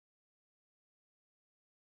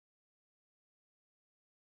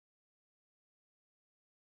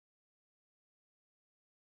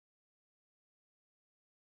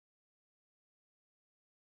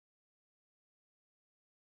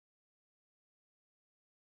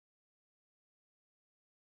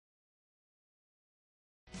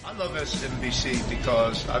I love SMBC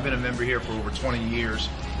because I've been a member here for over 20 years,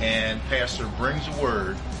 and Pastor brings a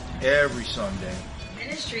word every Sunday.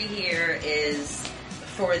 Ministry here is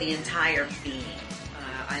for the entire being.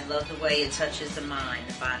 I love the way it touches the mind,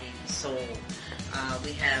 the body, the soul.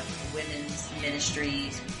 We have women's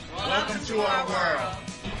ministries. Welcome to our world.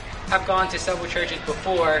 I've gone to several churches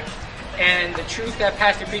before, and the truth that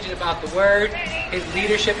Pastor preaches about the Word, his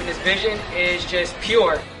leadership and his vision is just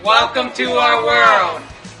pure. Welcome to our world.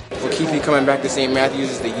 We'll keep you coming back to St.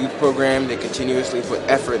 Matthew's is the youth program that continuously put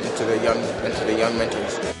effort into the young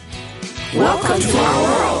mentors. Welcome to our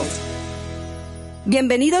world.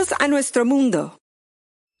 Bienvenidos a nuestro mundo.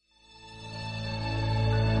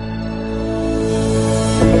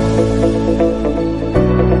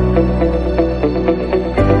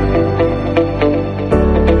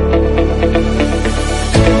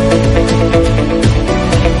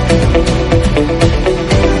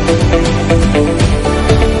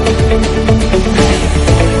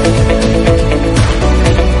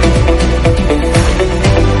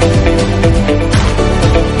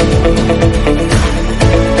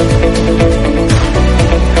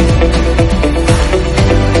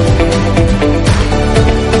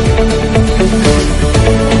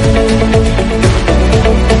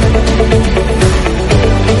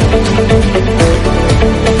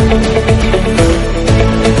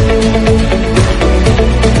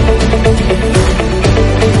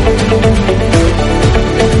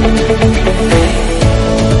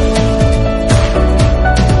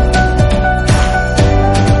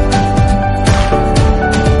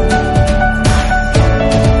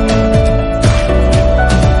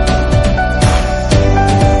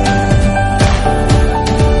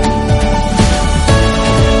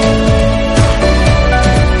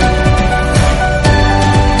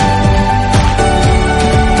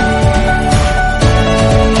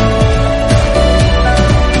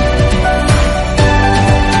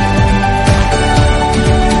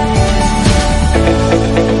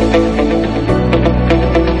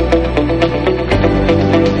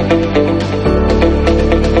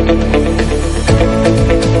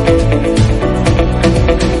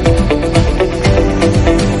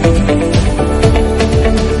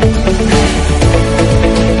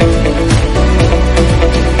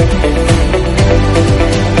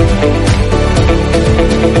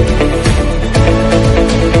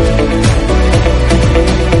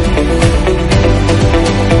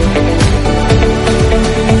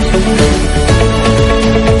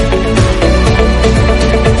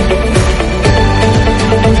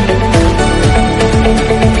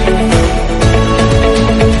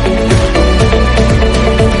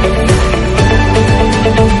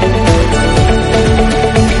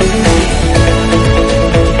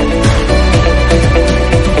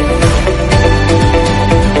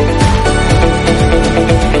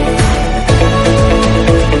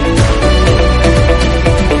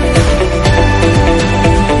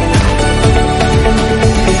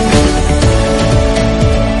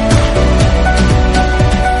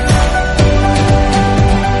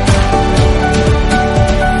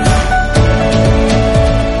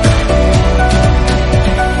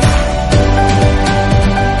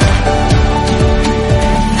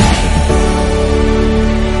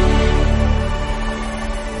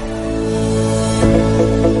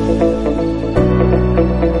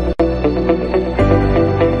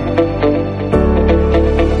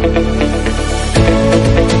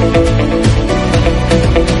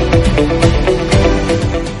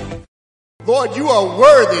 Lord, you are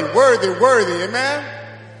worthy, amen?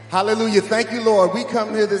 Hallelujah. Thank you, Lord. We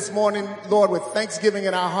come here this morning, Lord, with thanksgiving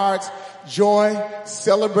in our hearts, joy,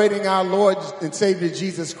 celebrating our Lord and Savior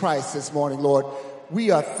Jesus Christ this morning, Lord.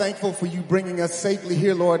 We are thankful for you bringing us safely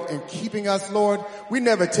here, Lord, and keeping us, Lord. We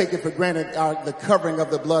never take it for granted, the covering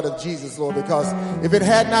of the blood of Jesus, Lord, because if it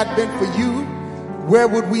had not been for you, where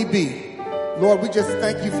would we be? Lord, we just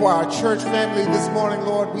thank you for our church family this morning,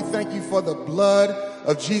 Lord. We thank you for the blood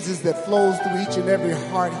of Jesus that flows through each and every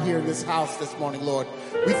heart here in this house this morning, Lord.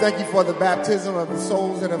 We thank you for the baptism of the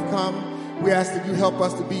souls that have come. We ask that you help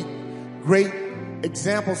us to be great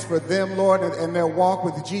examples for them, Lord, and their walk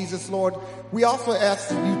with Jesus, Lord. We also ask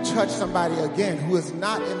that you touch somebody again who is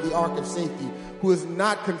not in the ark of safety, who has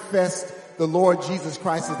not confessed the Lord Jesus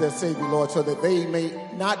Christ as their Savior, Lord, so that they may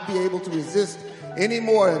not be able to resist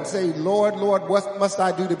anymore and say, Lord, Lord, what must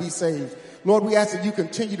I do to be saved? Lord, we ask that you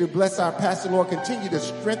continue to bless our pastor, Lord. Continue to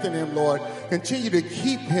strengthen him, Lord. Continue to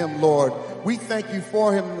keep him, Lord. We thank you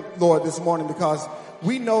for him, Lord, this morning because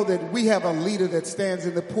we know that we have a leader that stands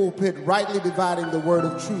in the pulpit rightly dividing the word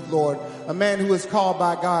of truth, Lord. A man who is called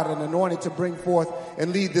by God and anointed to bring forth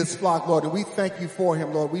and lead this flock, Lord. And we thank you for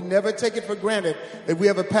him, Lord. We never take it for granted that we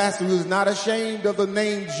have a pastor who is not ashamed of the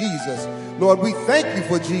name Jesus. Lord, we thank you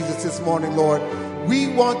for Jesus this morning, Lord. We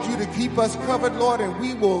want you to keep us covered, Lord, and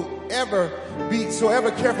we will ever be so ever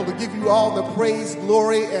careful to give you all the praise,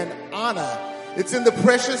 glory, and honor. It's in the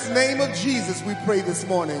precious name of Jesus we pray this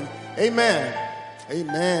morning. Amen.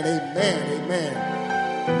 Amen, amen,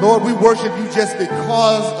 amen. Lord, we worship you just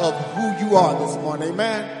because of who you are this morning.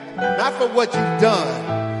 Amen. Not for what you've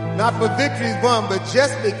done, not for victories won, but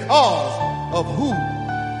just because of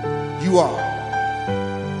who you are.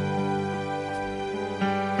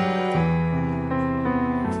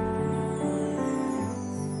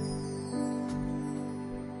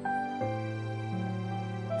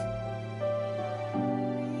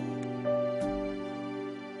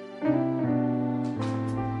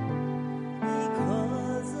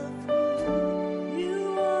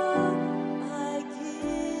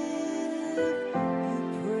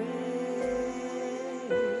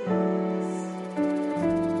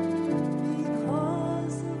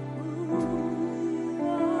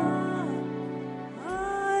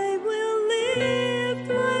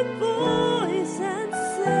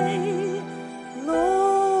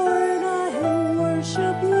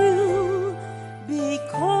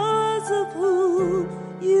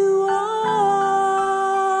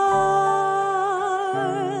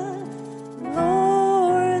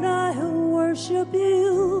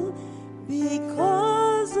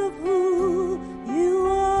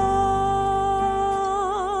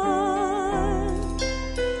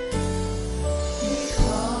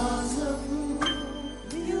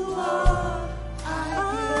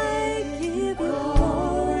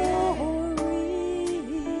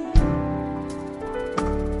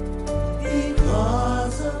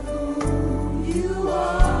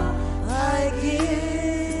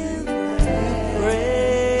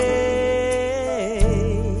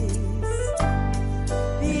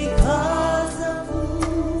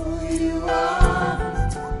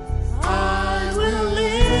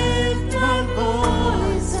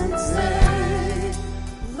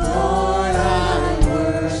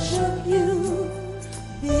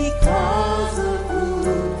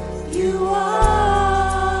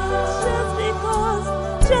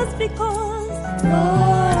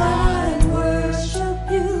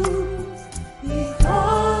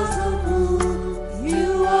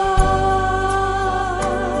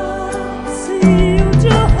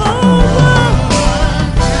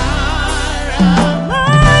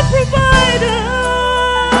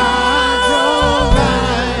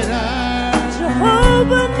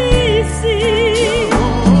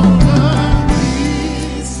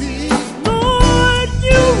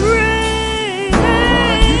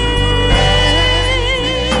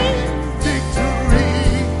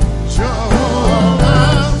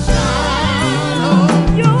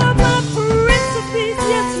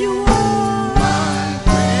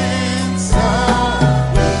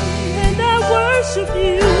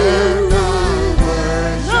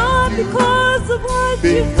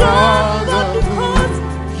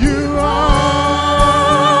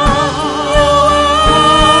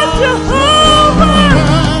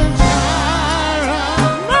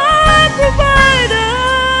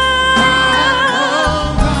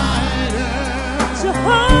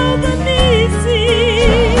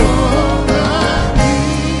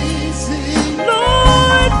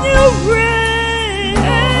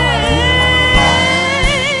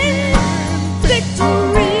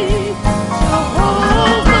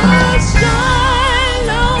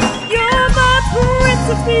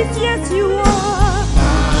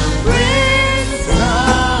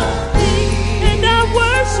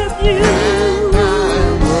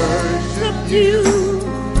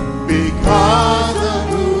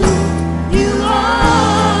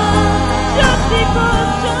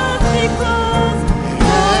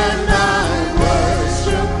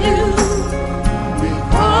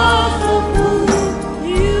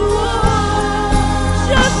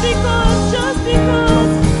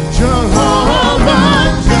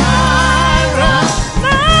 Jehovah Jireh.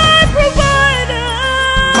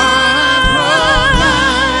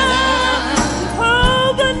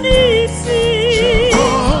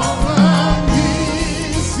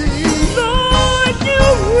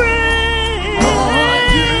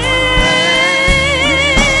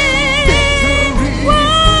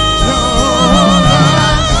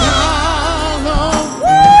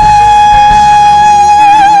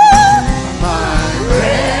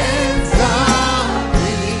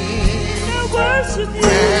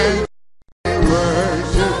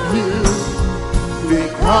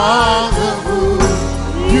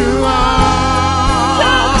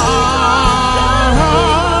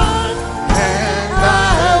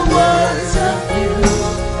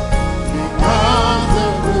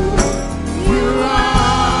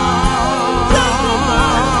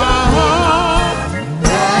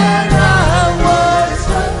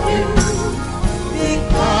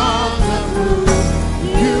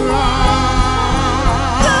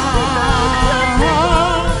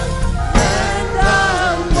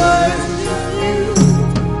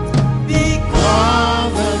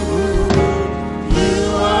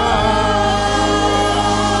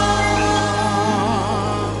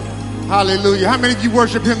 Hallelujah. How many of you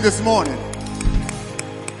worship him this morning?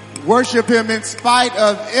 Worship him in spite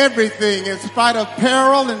of everything, in spite of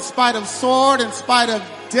peril, in spite of sword, in spite of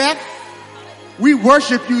death. We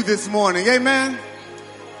worship you this morning. Amen.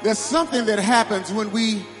 There's something that happens when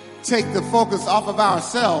we take the focus off of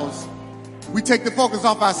ourselves. We take the focus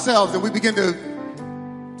off ourselves and we begin to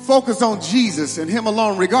focus on Jesus and him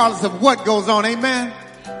alone, regardless of what goes on. Amen.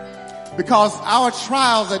 Because our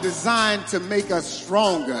trials are designed to make us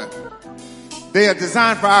stronger. They are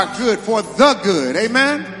designed for our good, for the good.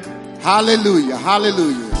 Amen. Hallelujah.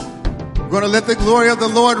 Hallelujah. We're going to let the glory of the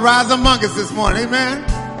Lord rise among us this morning. Amen.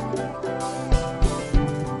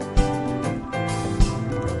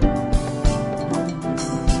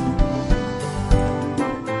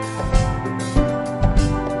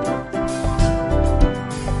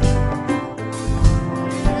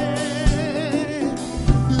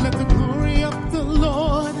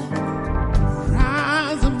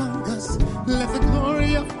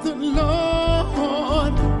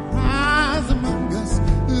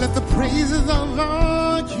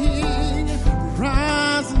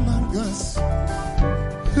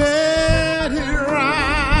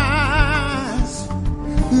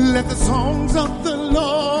 Let the songs of the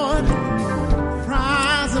Lord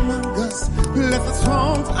rise among us. Let the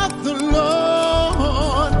songs of the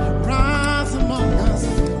Lord rise among us.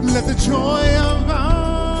 Let the joy of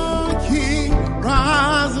our King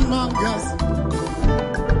rise among us.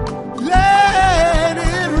 Let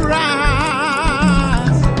it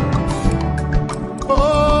rise.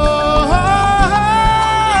 Oh,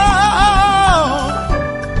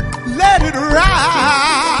 let it rise.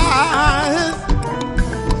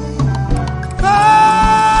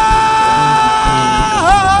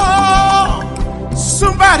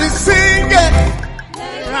 Somebody sing it.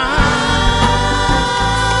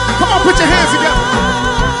 Come on, put your hands together.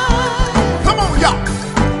 Come on, y'all.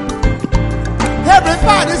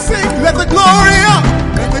 Everybody sing. Let the glory of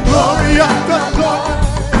the Lord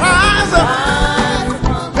rise up.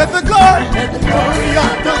 Let the glory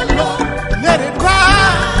of the Lord, let it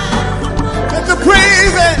rise. Let the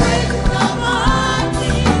praise it.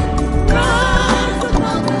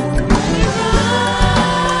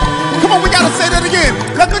 Come on, we gotta say that again.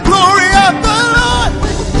 Let the glory of the Lord,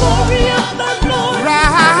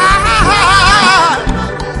 rise.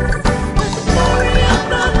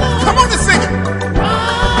 Come on and sing it.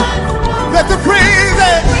 Let the praise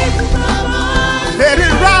it. Let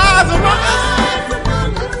it rise among us.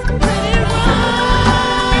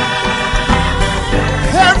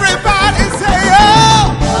 Everybody say,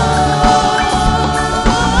 oh,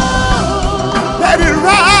 let it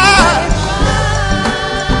rise.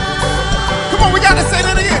 Come on, we gotta say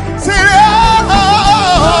that again. Say, oh,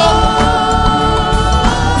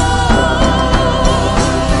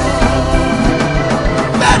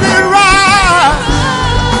 let it rise.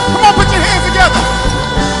 Come on, put your hands together.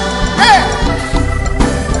 Yeah.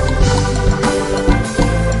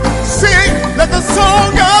 Sing, let the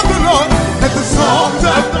song of the Lord, let the songs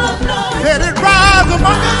of the Lord, let it rise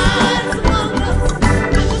among us.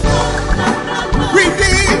 We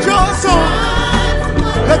need your song.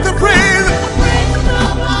 Let the praise,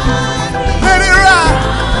 let it rise.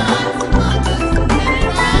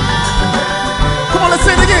 Come on, let's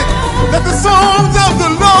sing it again. Let the songs of the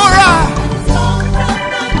Lord rise.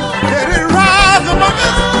 Let it rise among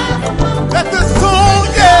us. Let the song,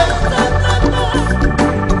 yeah.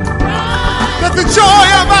 Let the joy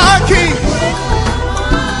of our King.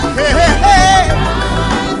 Hey, hey, hey.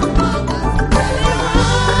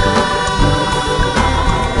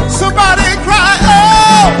 Somebody cry,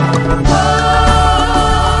 oh.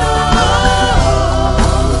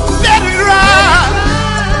 Let it rise.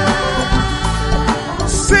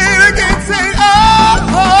 Say it again, say, oh,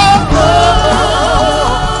 oh, oh.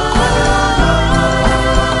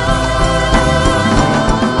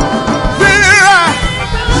 Let it rise.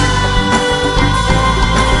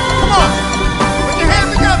 Come on,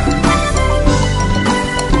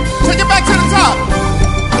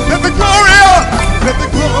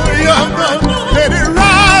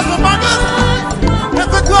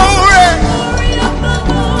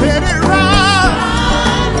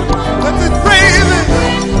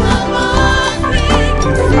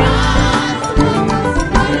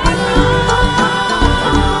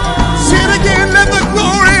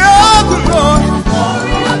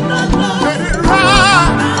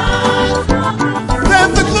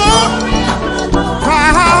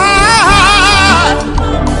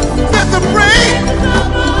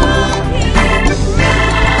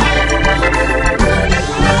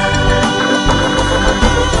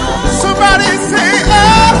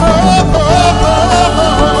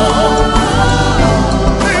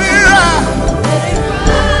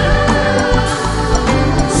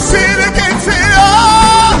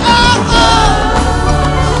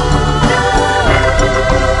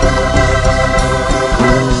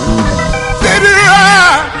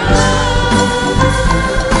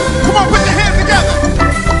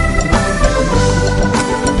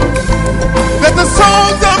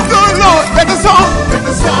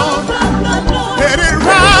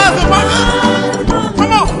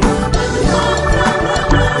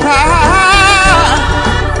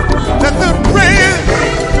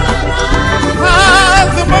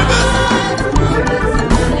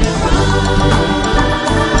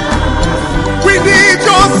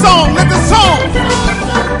 song, let the song,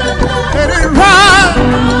 let it rise.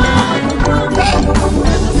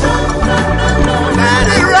 Let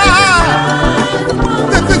it rise.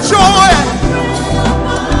 Let the joy,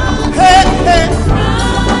 hey, hey.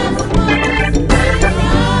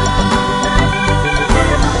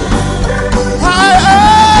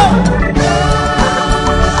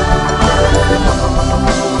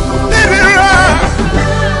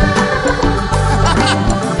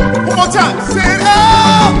 One more time. Say it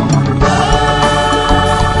out.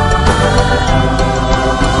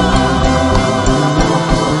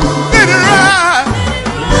 Let it ride.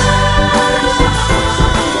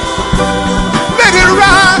 Let it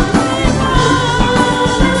ride.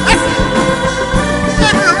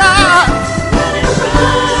 Let it ride.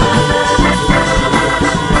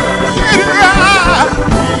 Let it ride.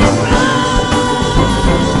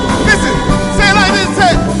 Listen, say it like this.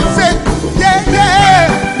 Say, yeah, yeah.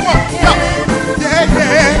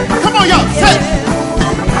 Come on, y'all. Say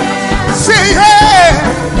yeah.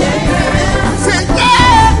 Say yeah.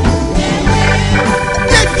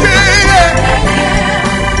 Yeah, yeah.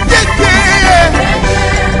 Yeah, yeah.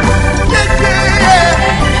 Yeah, yeah.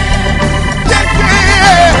 Yeah,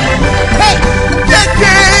 yeah. Hey, yeah,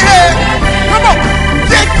 yeah. Come on.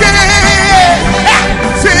 Yeah, yeah. Ah,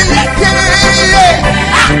 say yeah, yeah.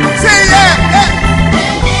 Ah, say yeah.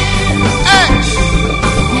 Hey.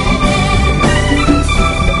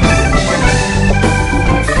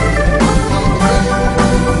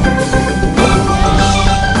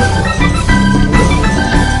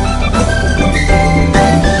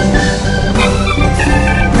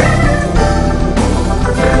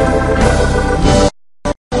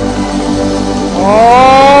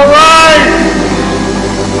 All right.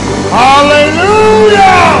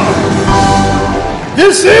 Hallelujah.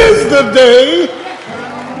 This is the day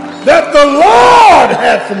that the Lord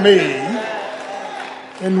hath made,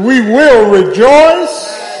 and we will rejoice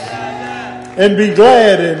and be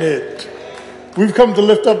glad in it. We've come to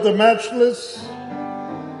lift up the matchless,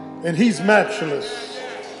 and he's matchless,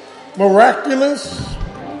 miraculous,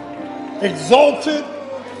 exalted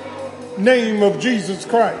name of Jesus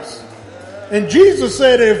Christ. And Jesus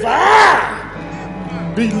said, if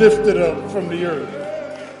I be lifted up from the earth,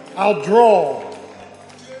 I'll draw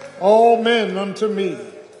all men unto me.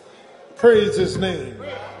 Praise his name.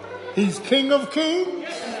 He's King of kings.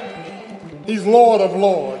 He's Lord of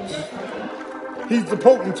lords. He's the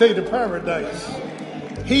potentate of paradise.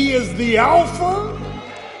 He is the Alpha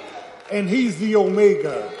and he's the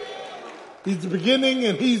Omega. He's the beginning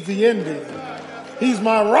and he's the ending. He's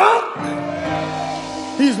my rock.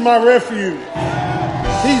 He's my refuge.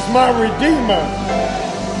 He's my redeemer.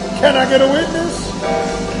 Can I get a witness?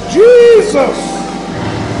 Jesus.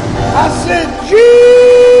 I said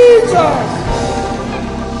Jesus.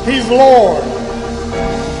 He's Lord.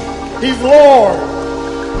 He's Lord.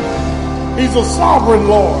 He's a sovereign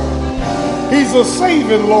Lord. He's a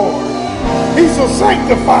saving Lord. He's a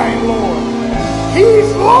sanctifying Lord.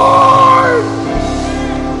 He's Lord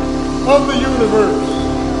of the universe.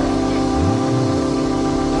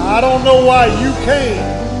 I don't know why you came.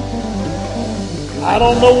 I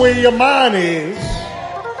don't know where your mind is.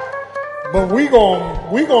 But we're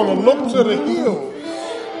gonna look to the hills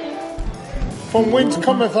from whence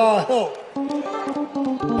cometh our help.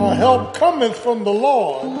 Our help cometh from the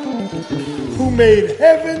Lord who made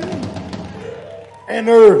heaven and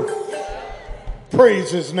earth.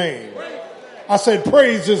 Praise his name. I said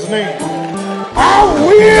praise his name. I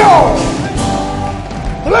will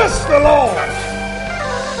bless the Lord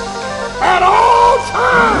at all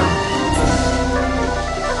times.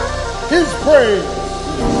 His praise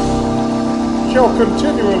shall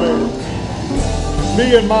continually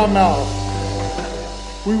be in my mouth.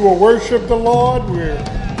 We will worship the Lord.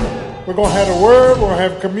 We're going to have a word. We're going to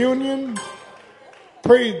have communion.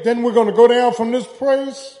 Pray. Then we're going to go down from this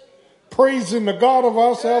place praising the God of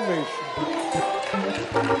our salvation.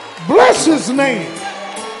 Bless his name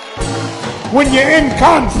when you're in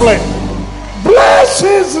conflict. Bless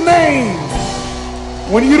his name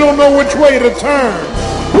when you don't know which way to turn.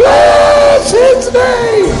 Bless his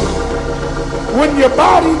name when your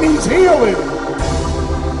body needs healing.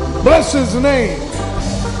 Bless his name.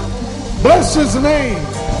 Bless his name.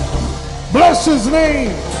 Bless his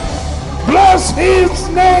name. Bless his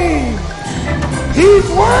name. He's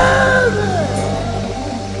worthy.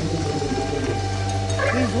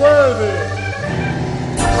 He's worthy.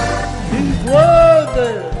 He's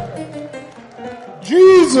worthy.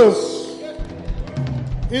 Jesus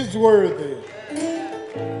is worthy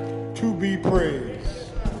to be praised.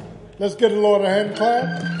 Let's give the Lord a hand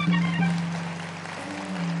clap.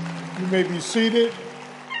 You may be seated.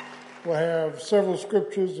 will have several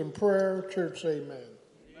scriptures and prayer. Church, say amen.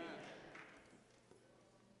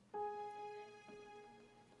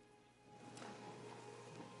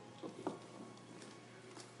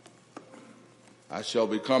 I shall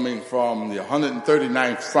be coming from the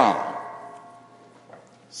 139th Psalm.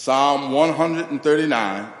 Psalm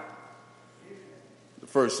 139, the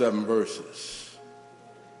first 7 verses.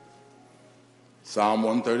 Psalm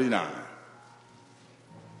 139.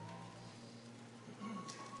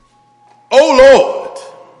 O Lord,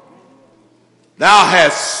 thou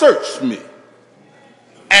hast searched me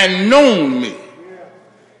and known me.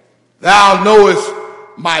 Thou knowest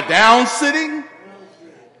my downsitting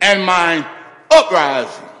and mine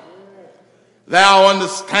uprising. Thou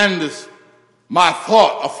understandest my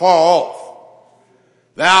thought afar off.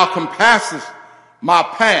 Thou compassest my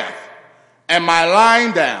path and my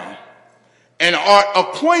lying down, and art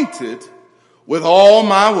acquainted with all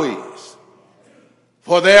my ways.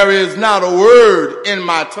 For there is not a word in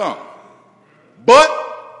my tongue. But,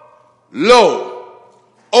 lo,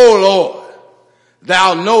 O Lord,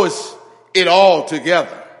 thou knowest it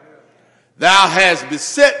altogether. Thou hast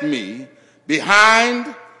beset me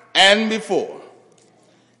behind and before,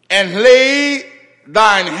 and laid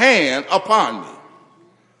thine hand upon me.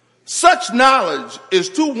 Such knowledge is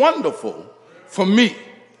too wonderful for me.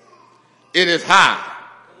 It is high.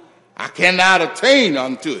 I cannot attain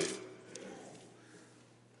unto it.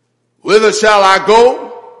 Whither shall I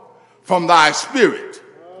go from thy spirit?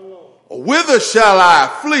 Or whither shall I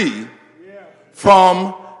flee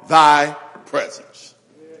from thy presence?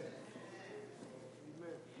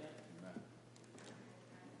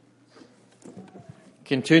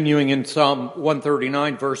 Continuing in Psalm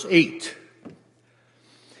 139, verse 8.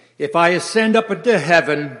 If I ascend up into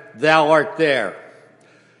heaven, thou art there.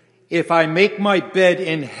 If I make my bed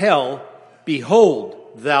in hell,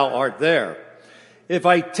 behold, thou art there. If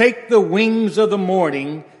I take the wings of the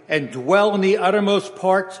morning and dwell in the uttermost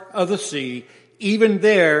parts of the sea, even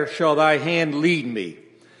there shall thy hand lead me,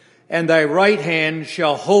 and thy right hand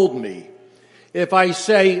shall hold me. If I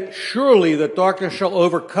say, surely the darkness shall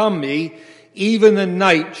overcome me, even the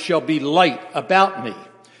night shall be light about me.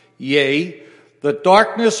 Yea, the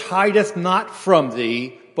darkness hideth not from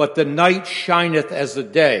thee, but the night shineth as the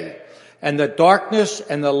day. And the darkness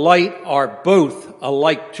and the light are both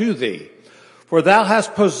alike to thee. For thou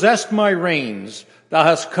hast possessed my reins, thou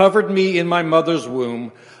hast covered me in my mother's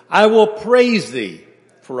womb. I will praise thee,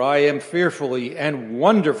 for I am fearfully and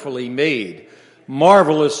wonderfully made.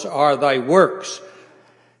 Marvelous are thy works,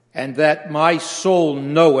 and that my soul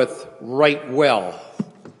knoweth right well.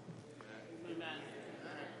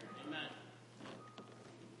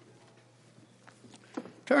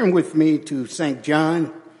 Turn with me to St.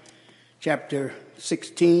 John, chapter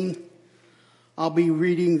 16. I'll be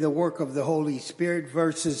reading the work of the Holy Spirit,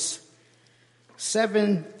 verses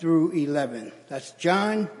 7 through 11. That's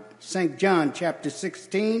St. John, chapter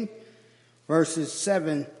 16, verses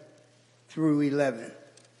 7 through 11.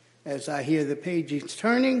 As I hear the pages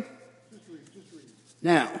turning.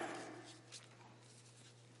 Now,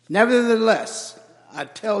 nevertheless, I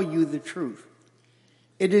tell you the truth.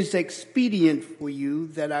 It is expedient for you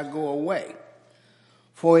that I go away.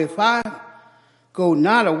 For if I go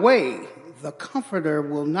not away, the Comforter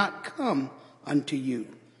will not come unto you.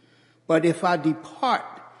 But if I depart,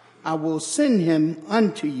 I will send him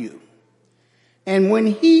unto you. And when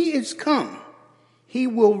he is come, he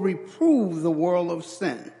will reprove the world of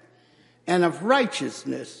sin, and of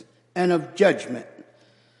righteousness, and of judgment.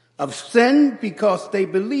 Of sin, because they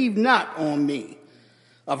believe not on me.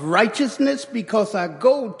 Of righteousness, because I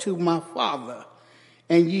go to my Father,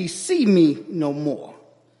 and ye see me no more.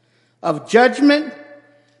 Of judgment,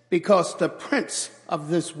 because the prince of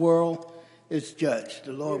this world is judged.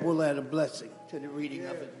 The Lord will add a blessing to the reading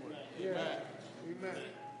of his word. Amen. Amen.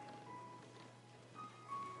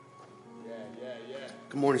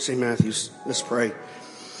 Good morning, St. Matthews. Let's pray.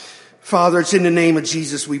 Father, it's in the name of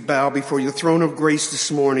Jesus we bow before your throne of grace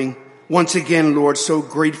this morning. Once again, Lord, so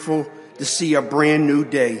grateful to see a brand new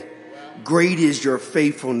day. Great is your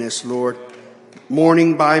faithfulness, Lord.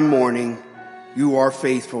 Morning by morning, you are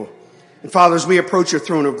faithful. And Father, as we approach your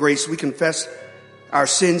throne of grace, we confess our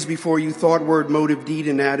sins before you, thought, word, motive, deed,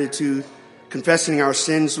 and attitude. Confessing our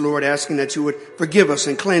sins, Lord, asking that you would forgive us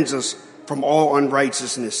and cleanse us from all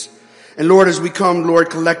unrighteousness. And Lord, as we come,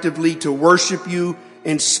 Lord, collectively to worship you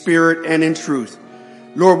in spirit and in truth,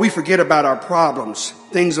 Lord, we forget about our problems,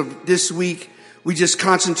 things of this week. We just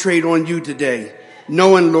concentrate on you today,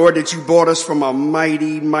 knowing, Lord, that you brought us from a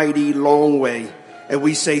mighty, mighty long way. And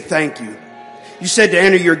we say thank you. You said to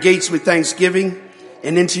enter your gates with thanksgiving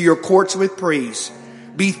and into your courts with praise.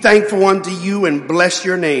 Be thankful unto you and bless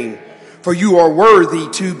your name. for you are worthy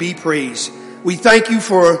to be praised. We thank you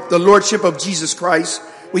for the Lordship of Jesus Christ.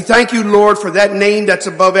 We thank you, Lord, for that name that's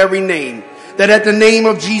above every name, that at the name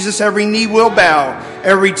of Jesus every knee will bow,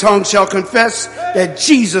 every tongue shall confess that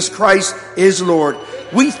Jesus Christ is Lord.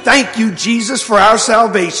 We thank you, Jesus, for our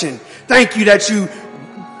salvation. Thank you that you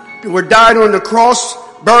were died on the cross,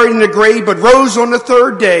 buried in the grave, but rose on the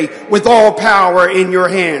third day with all power in your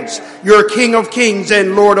hands. You're King of kings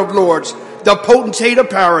and Lord of lords, the potentate of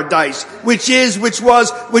paradise, which is, which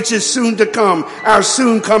was, which is soon to come, our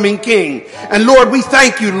soon coming King. And Lord, we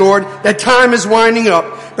thank you, Lord, that time is winding up.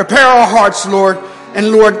 Prepare our hearts, Lord.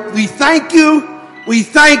 And Lord, we thank you, we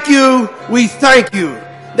thank you, we thank you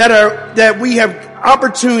that we have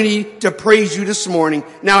opportunity to praise you this morning.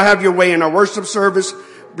 Now have your way in our worship service.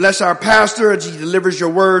 Bless our pastor as he delivers your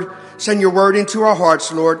word. Send your word into our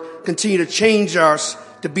hearts, Lord. Continue to change us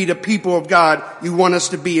to be the people of God you want us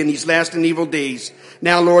to be in these last and evil days.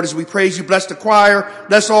 Now, Lord, as we praise you, bless the choir,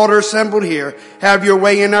 bless all that are assembled here. Have your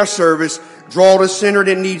way in our service. Draw the sinner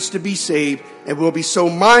that needs to be saved. And we'll be so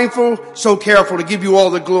mindful, so careful to give you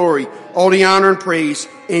all the glory, all the honor and praise.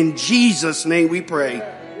 In Jesus' name we pray.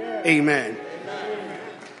 Amen.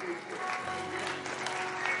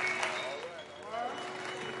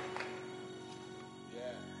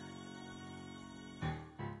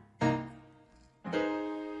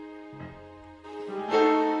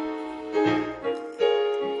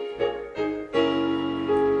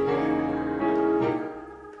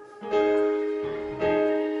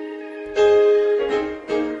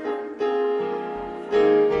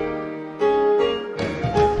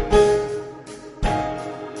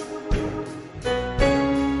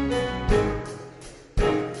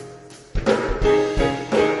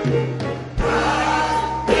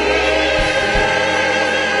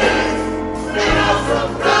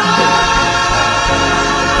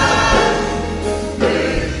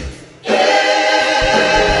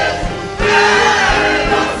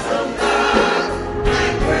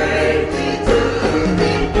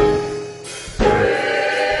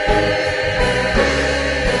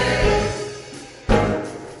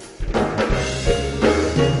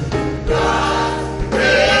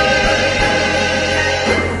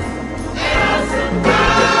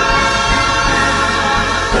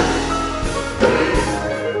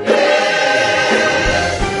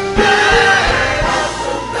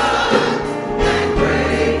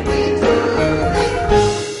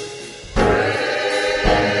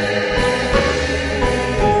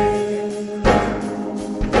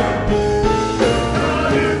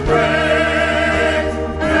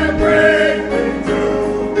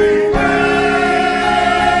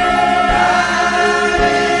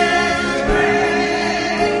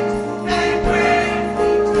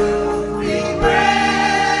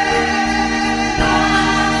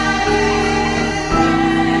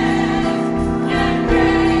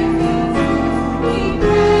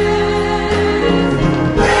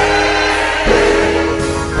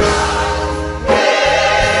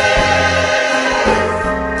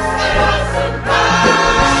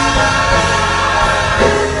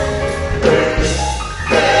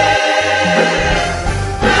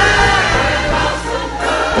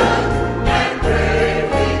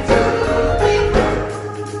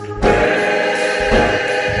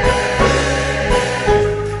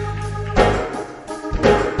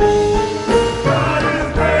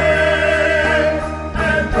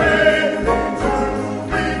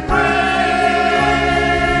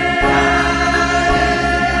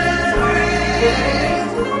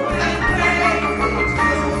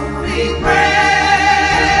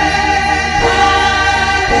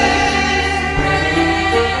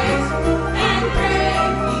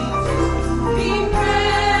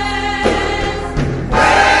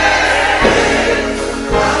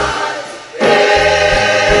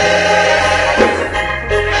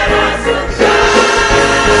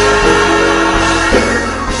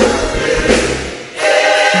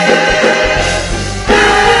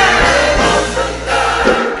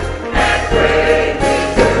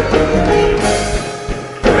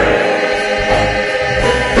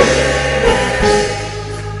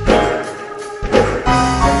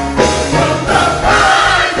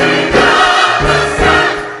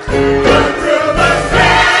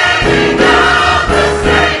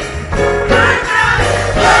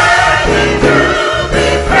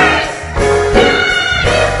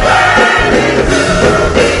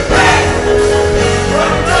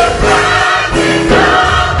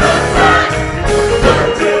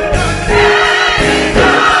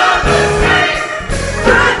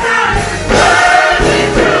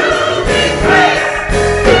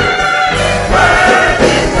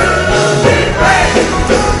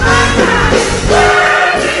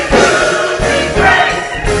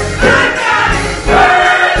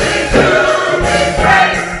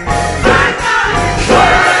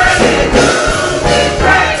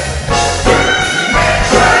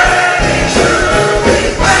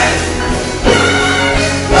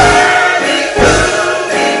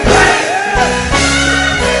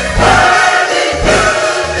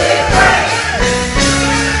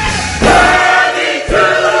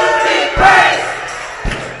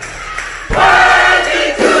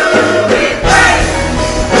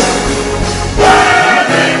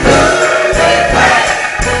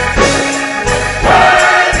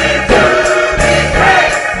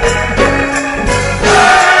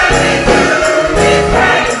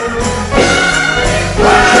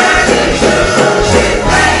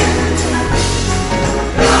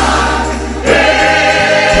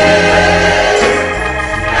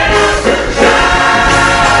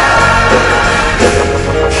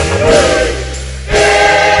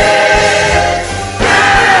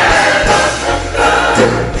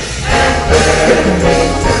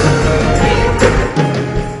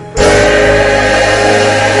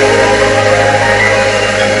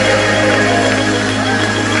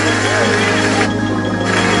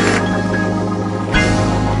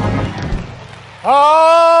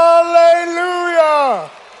 Hallelujah.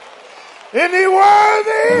 Any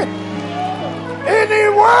worthy? Any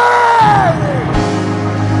worthy?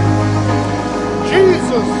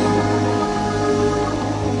 Jesus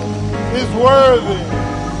is worthy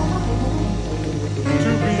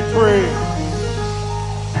to be praised.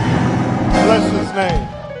 Bless his name.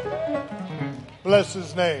 Bless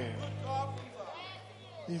his name.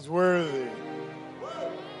 He's worthy.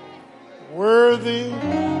 Worthy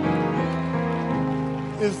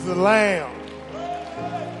is the Lamb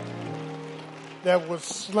that was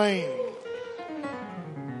slain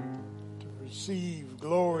to receive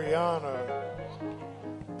glory, honor,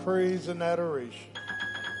 praise, and adoration.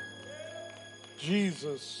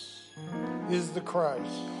 Jesus is the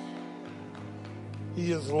Christ.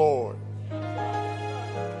 He is Lord.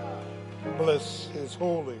 Bless his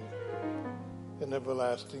holy and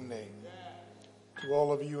everlasting name. To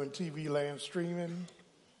all of you in TV land streaming,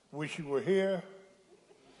 wish you were here.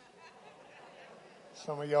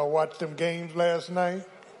 Some of y'all watched them games last night.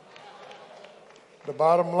 The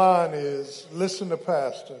bottom line is, listen to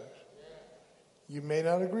Pastor. You may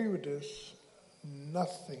not agree with this.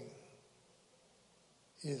 Nothing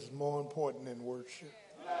is more important than worship.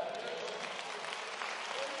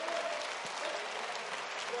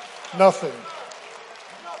 Nothing.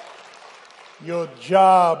 Your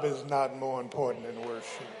job is not more important than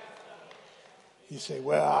worship. You say,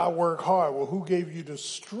 well, I work hard. Well, who gave you the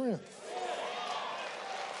strength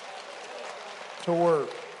to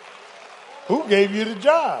work? Who gave you the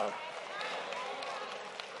job?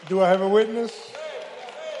 Do I have a witness?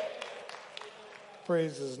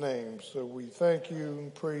 Praise his name. So we thank you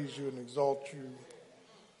and praise you and exalt you.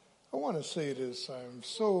 I want to say this. I'm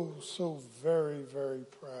so very, very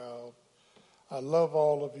proud. I love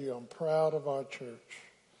all of you. I'm proud of our church.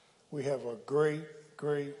 We have a great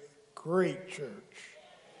church.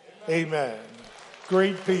 Amen.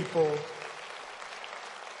 Great people.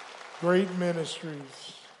 Great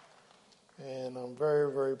ministries. And I'm very,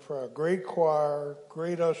 very proud. Great choir.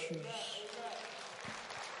 Great ushers.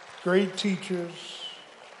 Great teachers.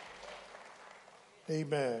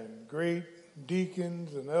 Amen. Great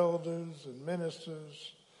deacons and elders and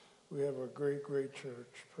ministers. We have a great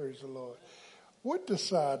church. Praise the Lord. What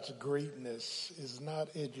decides greatness is not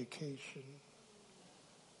education,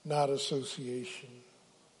 not association,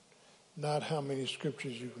 not how many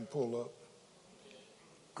scriptures you can pull up.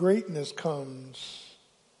 Greatness comes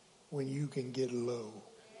when you can get low.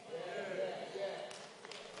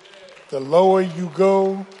 The lower you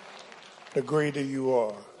go, the greater you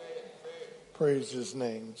are. Praise his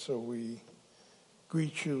name. So we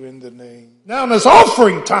greet you in the name. Now it's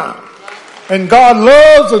offering time. And God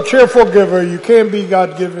loves a cheerful giver. You can't be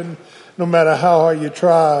God-given no matter how hard you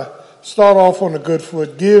try. Start off on a good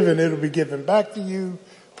foot. Give and it'll be given back to you.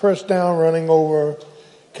 Pressed down, running over.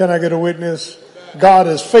 Can I get a witness? God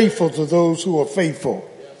is faithful to those who are faithful.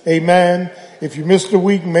 Amen. If you missed a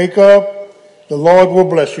week, make up. The Lord will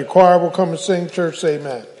bless you. Choir will come and sing. Church, say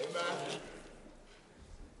amen.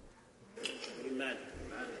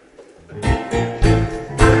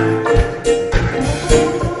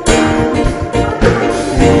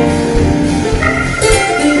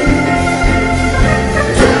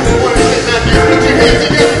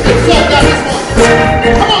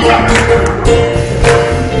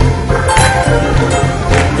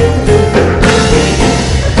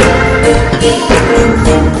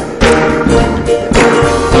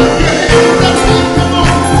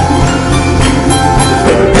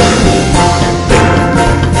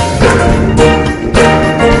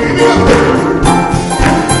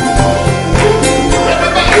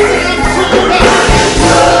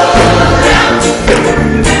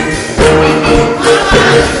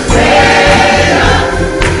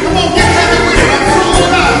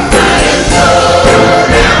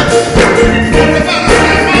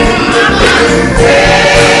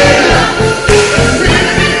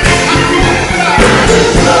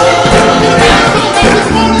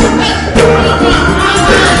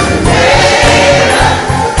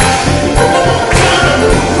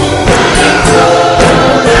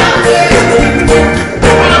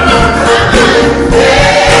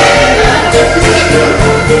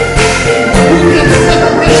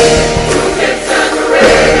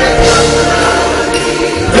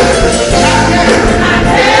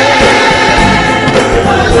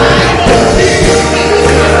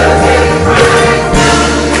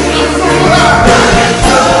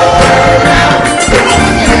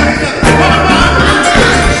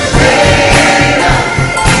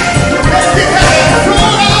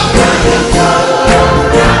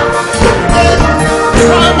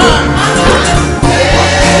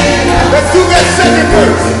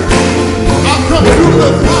 I'll come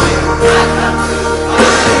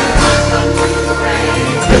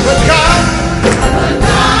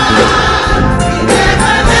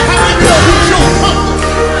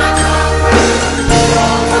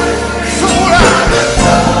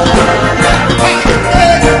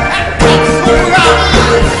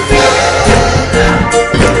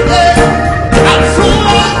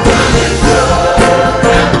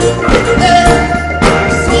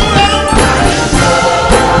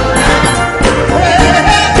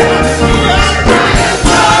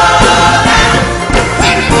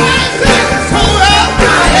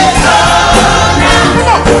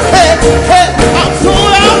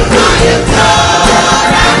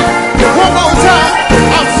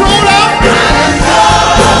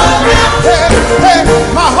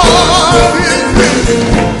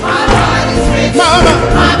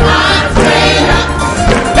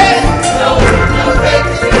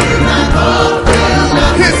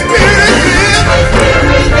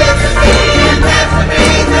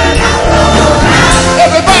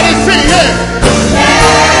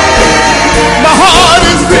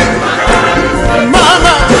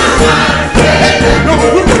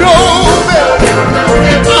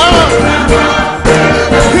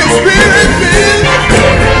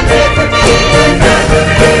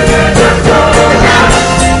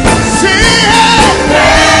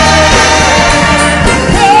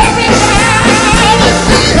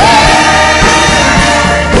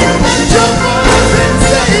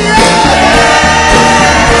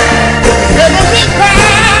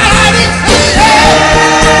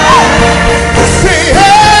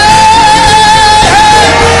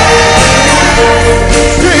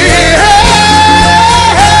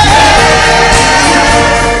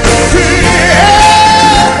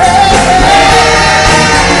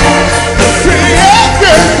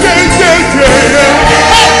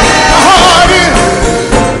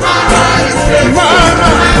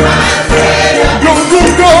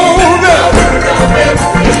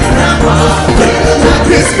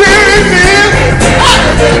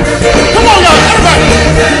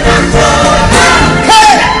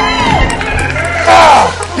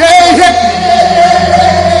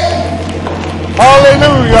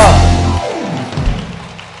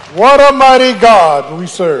What a mighty God we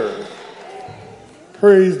serve.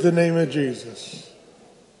 Praise the name of Jesus.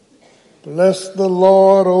 Bless the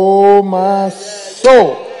Lord, oh my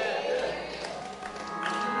soul.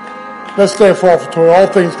 Let's stand for offertory. All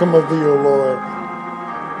things come of thee, O Lord.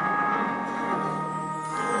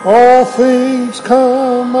 All things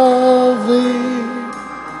come of thee,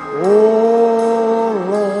 O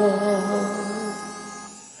Lord,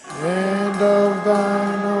 and of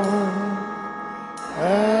thine own,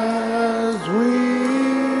 as we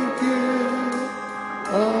give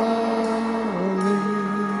of thee.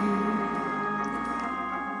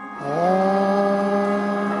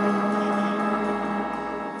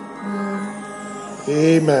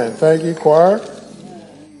 Amen. Thank you, choir.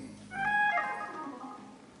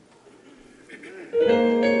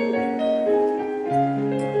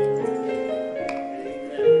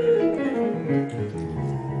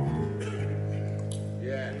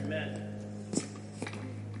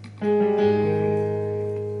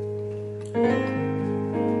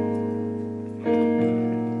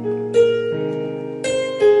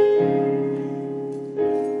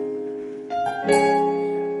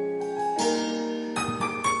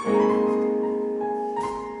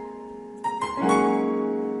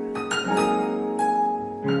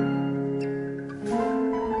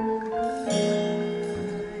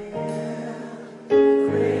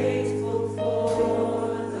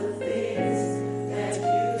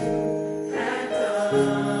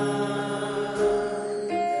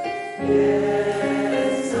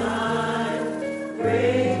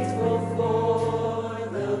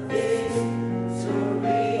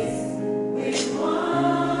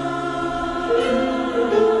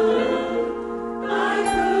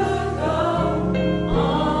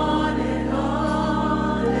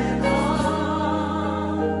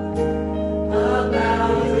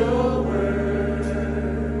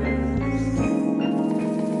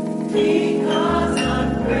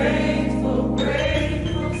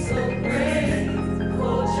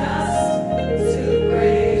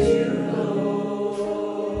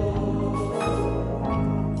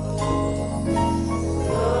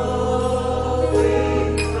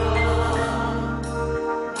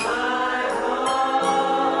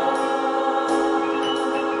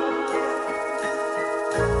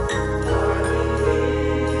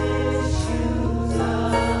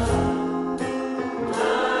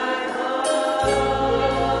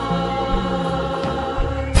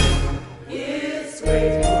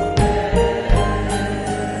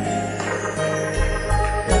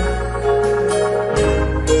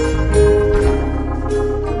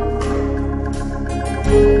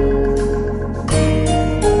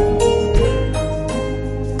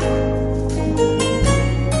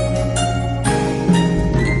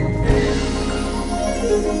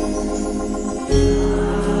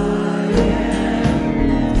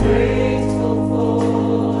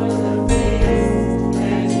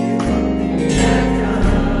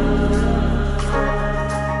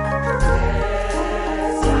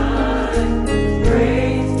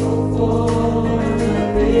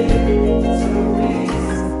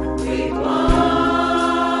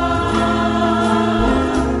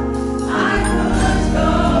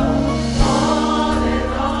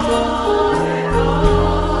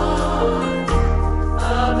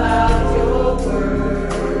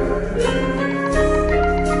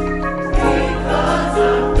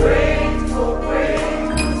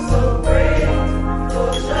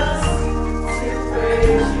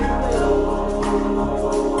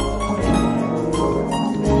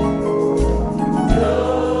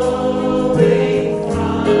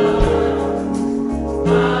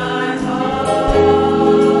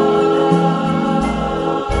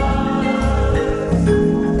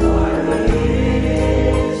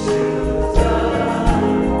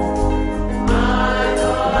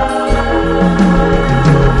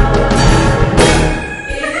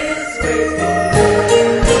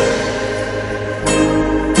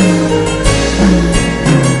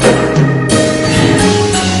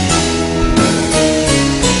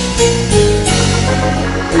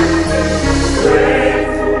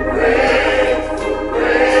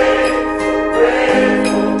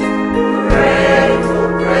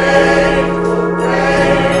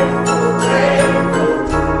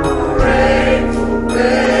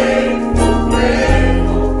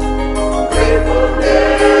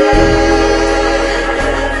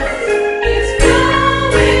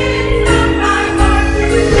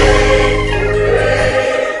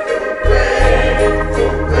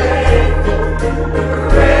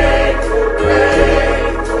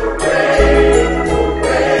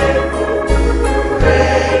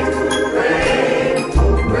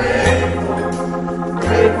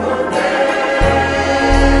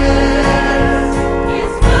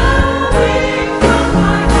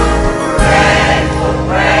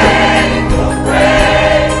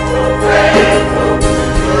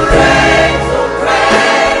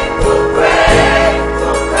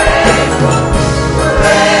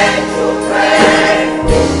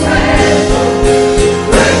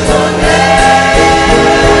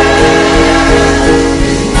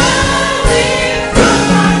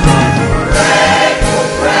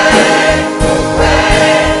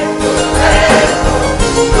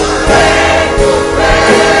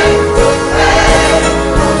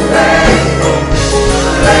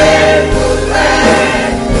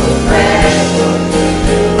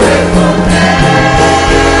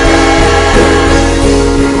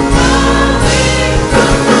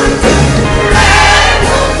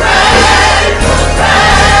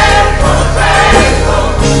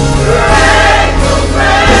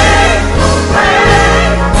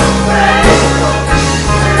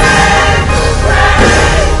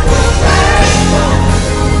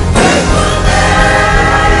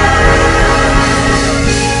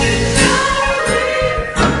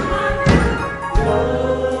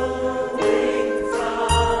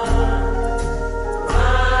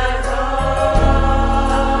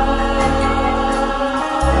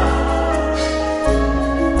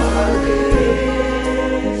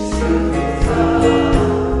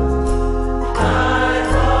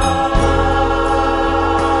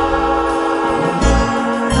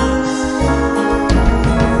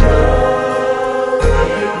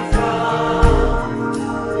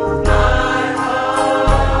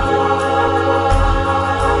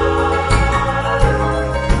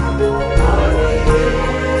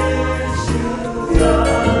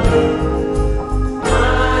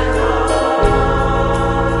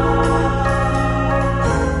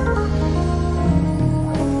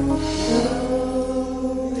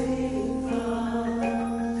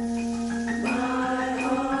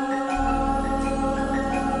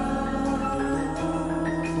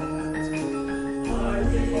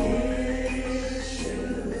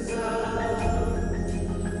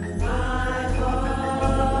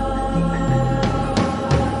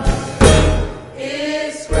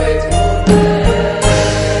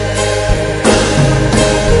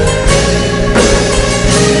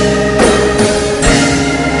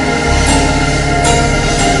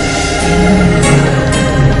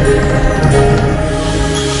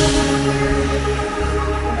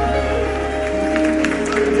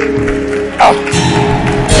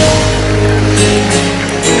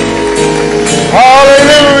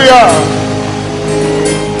 Hallelujah.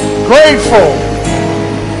 Grateful.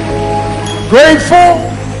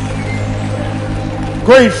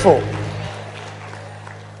 Grateful.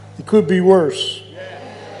 It could be worse.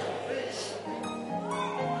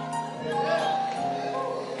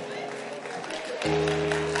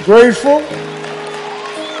 Grateful.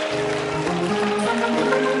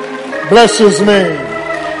 Bless his name.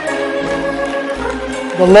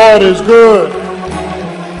 The Lord is good.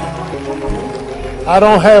 I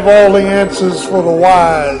don't have all the answers for the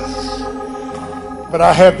whys, but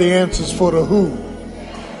I have the answers for the who.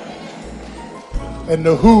 And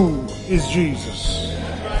the who is Jesus.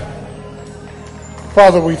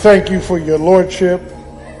 Father, we thank you for your lordship,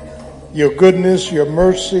 your goodness, your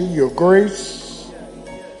mercy, your grace.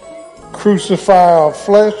 Crucify our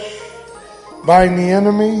flesh, bind the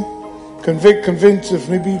enemy, convict, convince, if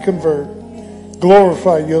need be, convert.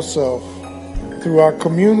 Glorify yourself through our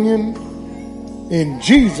communion. In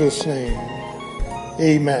Jesus' name,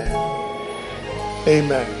 amen.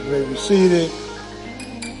 Amen. You may be seated.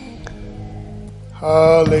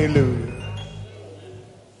 Hallelujah.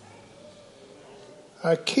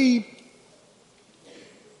 I keep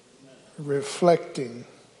reflecting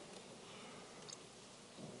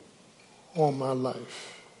on my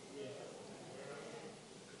life.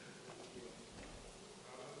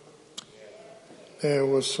 There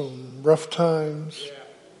was some rough times.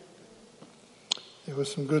 There were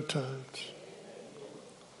some good times.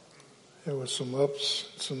 There were some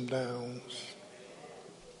ups, some downs.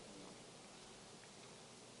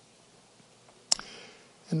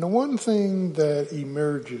 And the one thing that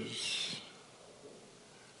emerges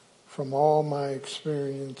from all my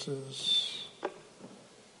experiences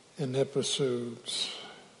and episodes,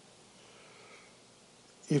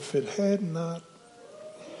 if it had not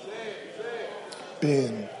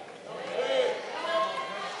been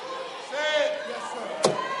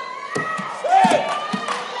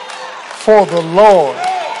for the Lord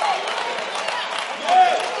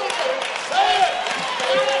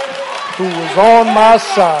who was on my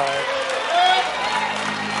side,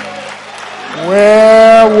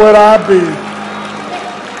 where would I be?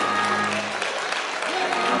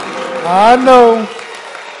 I know.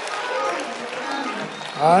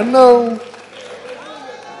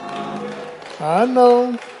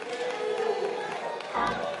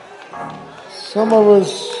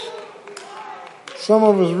 Some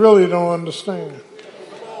of us really don't understand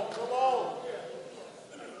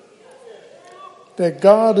that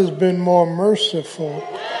God has been more merciful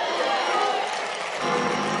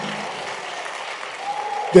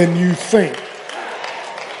than you think.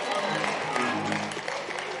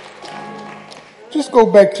 Just go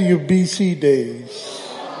back to your BC days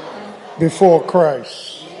before Christ.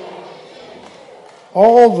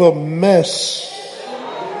 All the mess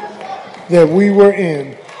that we were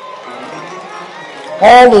in,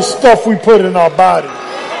 all the stuff we put in our body,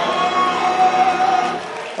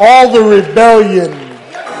 all the rebellion,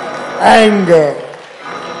 anger,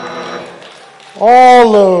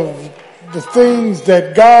 all of the things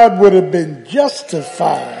that God would have been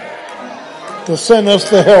justified to send us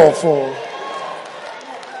to hell for.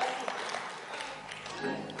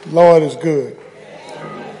 Lord is good.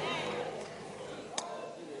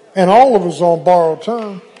 And all of us on borrowed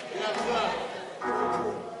time.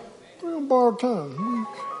 We're on borrowed time.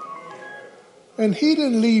 And he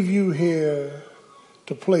didn't leave you here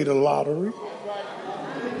to play the lottery.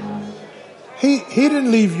 He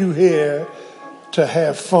didn't leave you here to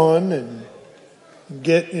have fun and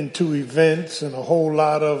get into events and a whole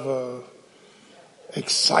lot of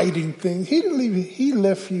exciting things. He didn't leave you. He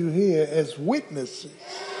left you here as witnesses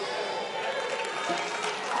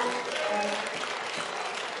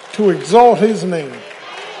to exalt his name.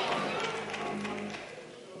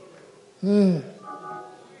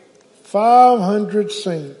 500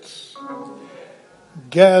 saints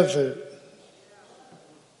gathered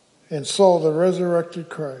and saw the resurrected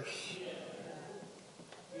Christ.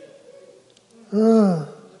 And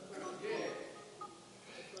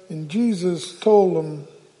Jesus told them,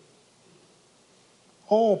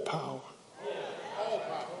 all power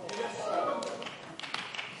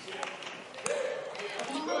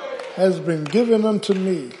has been given unto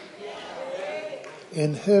me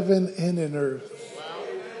in heaven and in earth.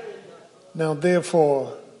 Now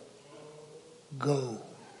therefore, go.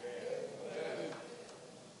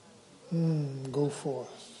 Go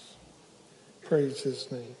forth. Praise his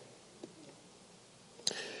name.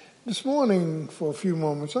 This morning, for a few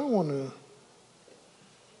moments, I want to,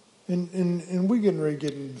 and we're getting ready to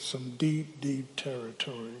get into some deep, deep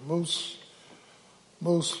territory. Most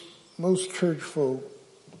most church folk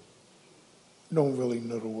don't really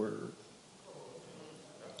know the word.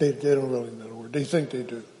 They don't really know the word. They think they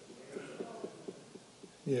do.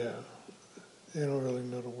 Yeah, they don't really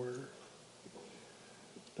know the word.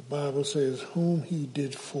 The Bible says, whom he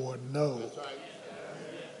did foreknow,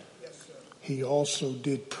 he also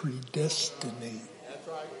did predestinate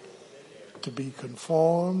to be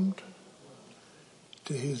conformed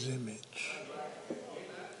to his image.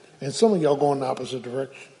 And some of y'all go in the opposite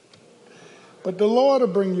direction. But the Lord will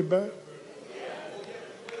bring you back.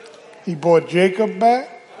 He brought Jacob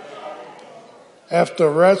back after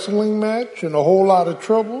a wrestling match and a whole lot of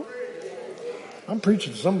trouble. I'm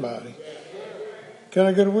preaching to somebody. Can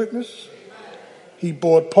I get a witness? He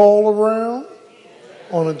brought Paul around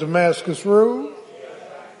on a Damascus road.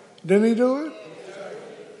 Didn't he do it?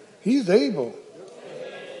 He's able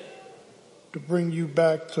to bring you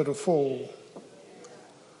back to the fold.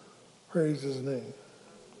 Praise his name.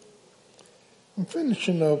 I'm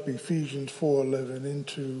finishing up Ephesians 4:11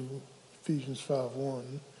 into Ephesians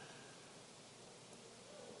 5:1.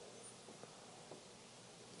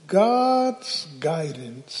 God's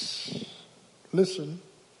guidance, listen,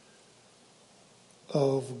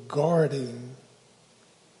 of guarding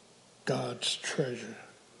God's treasure.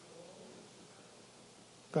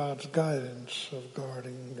 God's guidance of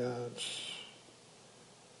guarding God's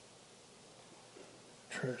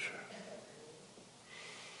treasure.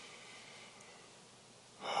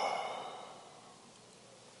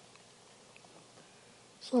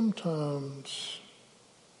 Sometimes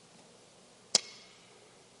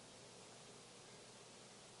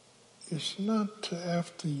it's not till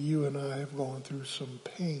after you and I have gone through some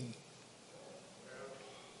pain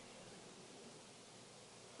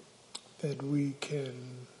that we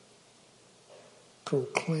can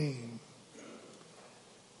proclaim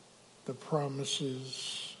the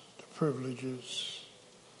promises, the privileges,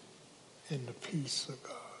 and the peace of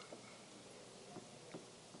God.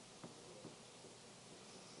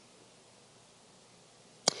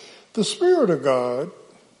 The Spirit of God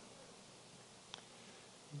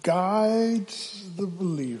guides the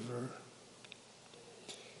believer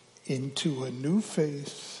into a new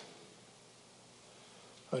faith,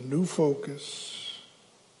 a new focus,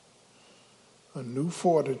 a new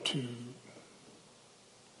fortitude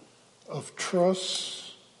of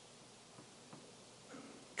trust,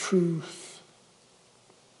 truth,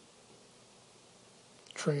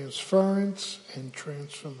 transference, and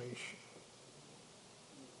transformation.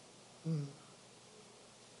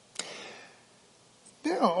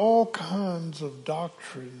 There are all kinds of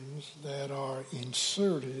doctrines that are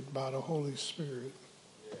inserted by the Holy Spirit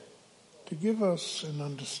to give us an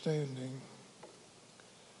understanding.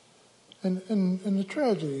 And the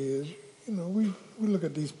tragedy is, we look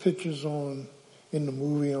at these pictures in the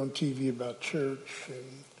movie, on TV about church,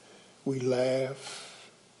 and we laugh.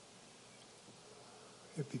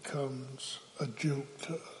 It becomes a joke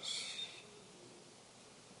to us.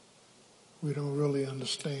 We don't really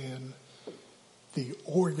understand the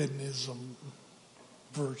organism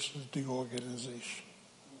versus the organization.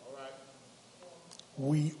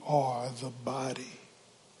 We are the body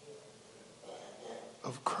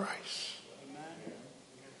of Christ.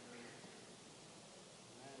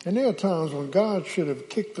 And there are times when God should have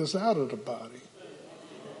kicked us out of the body.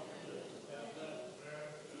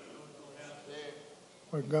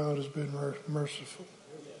 Where God has been merciful.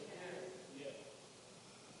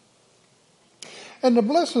 And the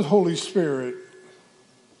blessed Holy Spirit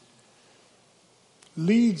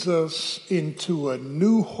leads us into a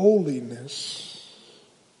new holiness,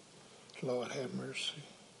 Lord have mercy,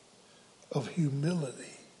 of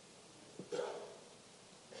humility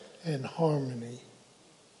and harmony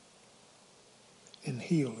and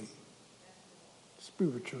healing,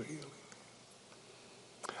 spiritual healing.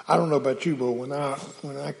 I don't know about you, but when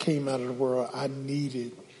I came out of the world, I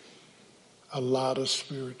needed a lot of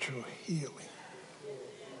spiritual healing.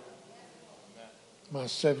 My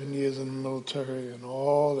 7 years in the military and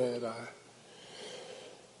all that, I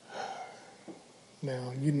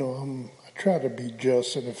try to be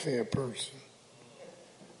just and a fair person.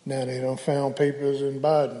 Now they done found papers in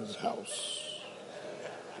Biden's house.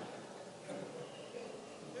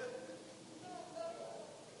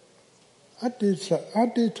 I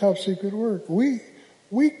did top secret work. We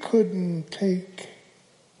couldn't take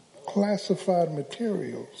classified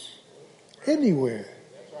materials anywhere.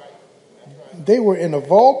 They were in a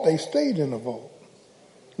vault. They stayed in a vault.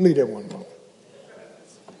 Leave that one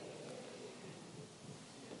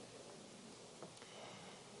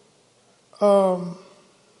alone.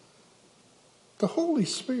 The Holy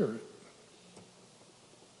Spirit,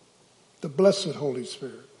 the blessed Holy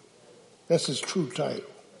Spirit, that's his true title.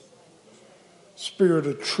 Spirit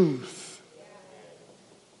of truth.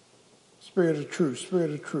 Spirit of truth, spirit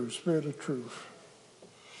of truth, spirit of truth.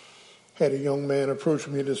 Had a young man approach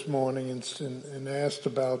me this morning and asked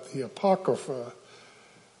about the Apocrypha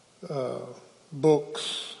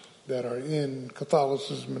books that are in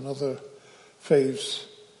Catholicism and other faiths.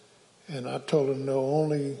 And I told him, no,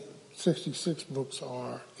 only 66 books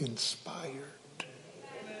are inspired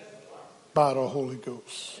by the Holy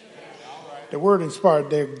Ghost. The word inspired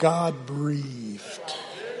there, God breathed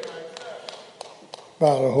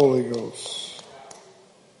by the Holy Ghost.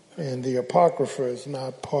 And the Apocrypha is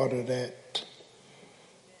not part of that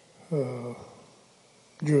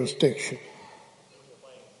jurisdiction.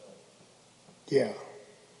 Yeah.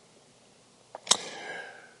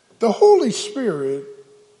 The Holy Spirit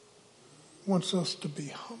wants us to be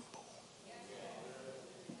humble,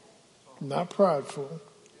 not prideful.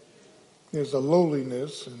 There's a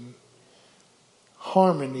lowliness and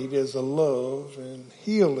harmony. There's a love and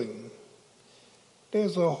healing.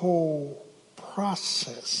 There's a whole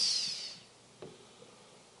process,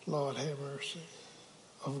 Lord have mercy,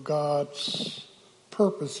 of God's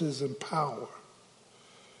purposes and power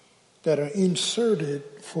that are inserted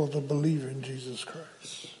for the believer in Jesus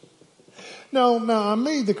Christ. Now I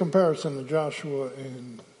made the comparison of Joshua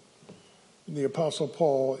and the Apostle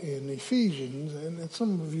Paul in Ephesians, and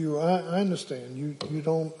some of you, I understand, you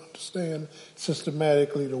don't understand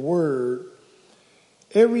systematically the word.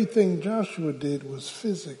 Everything Joshua did was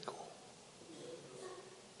physical.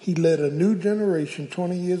 He led a new generation,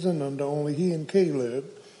 20 years and under, only he and Caleb,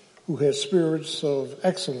 who had spirits of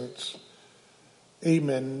excellence.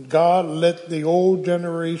 Amen. God let the old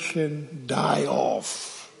generation die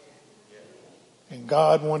off. And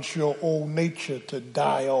God wants your old nature to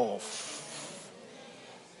die off.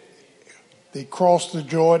 They crossed the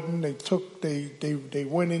Jordan. They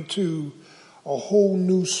went into a whole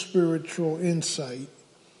new spiritual insight.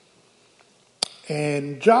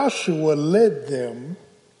 And Joshua led them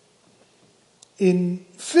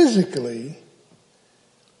physically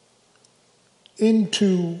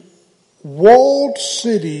into walled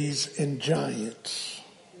cities and giants.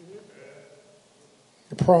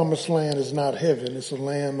 The promised land is not heaven. It's a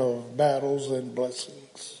land of battles and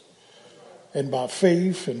blessings. And by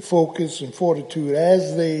faith and focus and fortitude,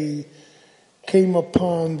 as they came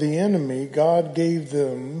upon the enemy, God gave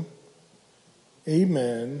them,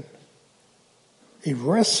 amen, a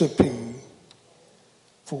recipe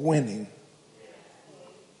for winning.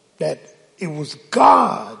 That it was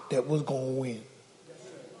God that was going to win.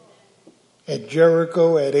 At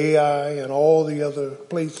Jericho, at Ai, and all the other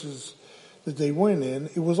places that they went in,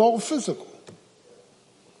 it was all physical.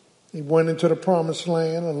 They went into the promised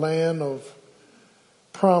land, a land of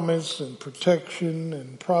promise and protection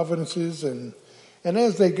and providences. And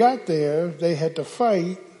as they got there, they had to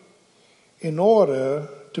fight in order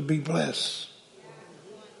to be blessed.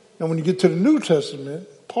 Now, when you get to the New Testament,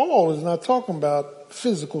 Paul is not talking about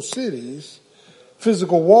physical cities,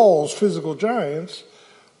 physical walls, physical giants.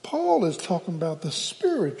 Paul is talking about the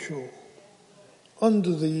spiritual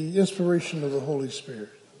under the inspiration of the Holy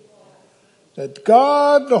Spirit. That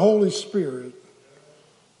God, the Holy Spirit,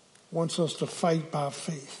 wants us to fight by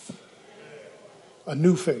faith. A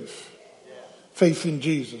new faith. Faith in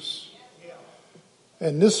Jesus.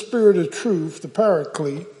 And this Spirit of truth, the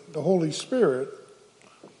Paraclete, the Holy Spirit,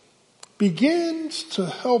 begins to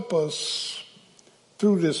help us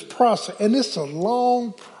through this process. And it's a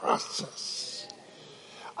long process.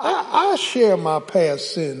 I share my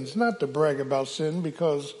past sins, not to brag about sin,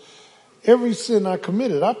 because every sin I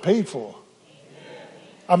committed, I paid for.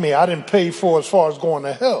 I mean, I didn't pay for as far as going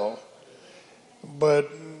to hell. But,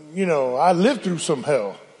 I lived through some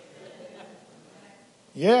hell.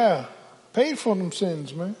 Yeah, paid for them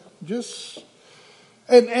sins, man.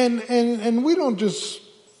 And we don't just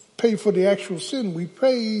pay for the actual sin. We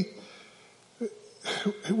pay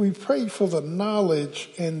for the knowledge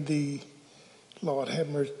and the, Lord have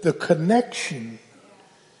mercy, the connection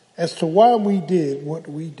as to why we did what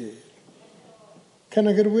we did. Can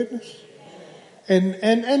I get a witness? And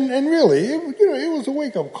really, it was a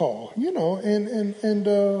wake up call, and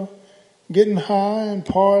getting high and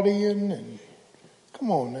partying and come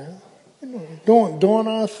on now, doing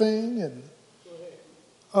our thing, and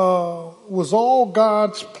was all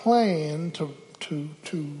God's plan to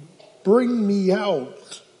bring me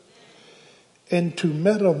out and to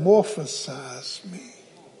metamorphosize me,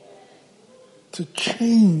 to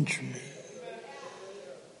change me.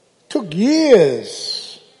 Took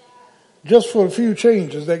years just for a few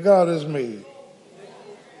changes that God has made.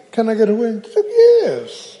 Can I get a win? Took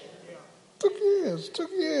years.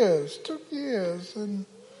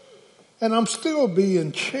 And I'm still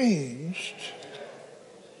being changed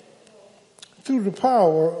through the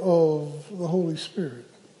power of the Holy Spirit.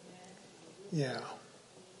 Yeah.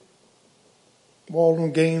 All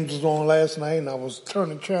them games was on last night, and I was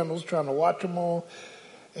turning channels trying to watch them all.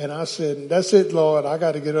 And I said, that's it, Lord. I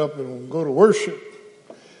got to get up and go to worship.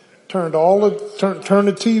 Turned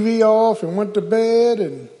the TV off and went to bed.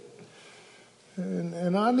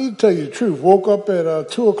 And I need to tell you the truth. Woke up at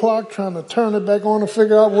 2 o'clock trying to turn it back on to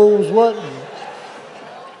figure out what was what. And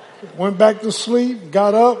went back to sleep,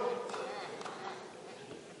 got up.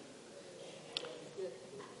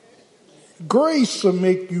 Grace will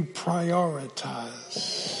make you prioritize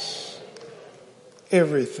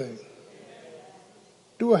everything.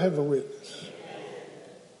 Do I have a witness?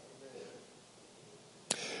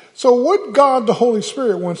 So what God the Holy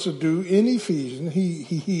Spirit wants to do in Ephesians,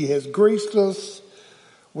 he has graced us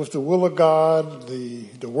with the will of God,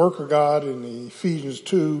 the work of God in Ephesians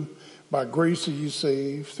 2. By grace are you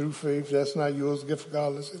saved through faith. That's not yours, the gift of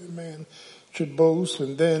God, lest any man should boast.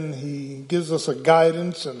 And then he gives us a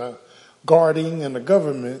guidance and a guarding and a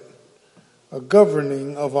governing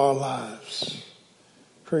of our lives.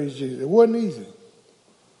 Praise Jesus. It wasn't easy.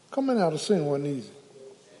 Coming out of sin wasn't easy.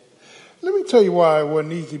 Let me tell you why it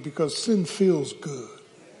wasn't easy, because sin feels good.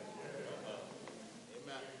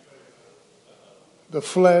 The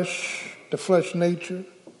flesh nature.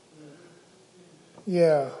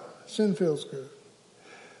 Yeah, sin feels good.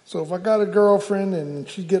 So if I got a girlfriend and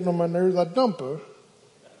she's getting on my nerves, I dump her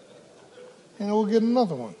and we'll get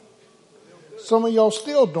another one. Some of y'all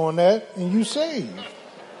still doing that and you saved.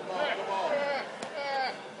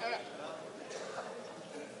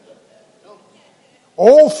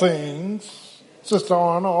 All things, Sister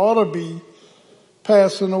Arna, ought to be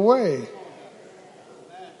passing away.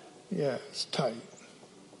 Yeah, it's tight,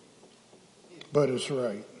 but it's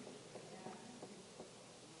right.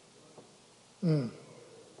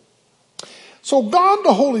 So God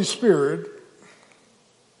the Holy Spirit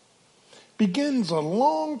begins a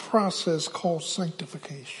long process called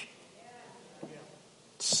sanctification.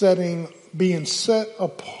 Being set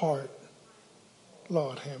apart.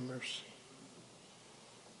 Lord have mercy.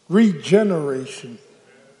 Regeneration.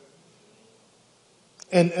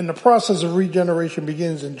 And the process of regeneration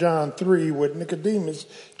begins in John 3 with Nicodemus.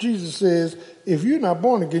 Jesus says, if you're not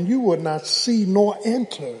born again, you will not see nor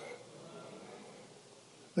enter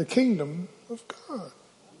the kingdom of God.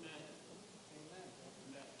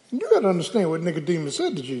 And you got to understand what Nicodemus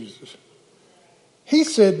said to Jesus. He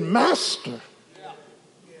said, Master.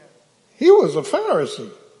 He was a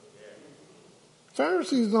Pharisee.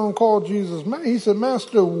 Pharisees don't call Jesus man. He said,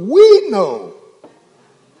 Master, we know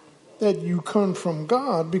that you come from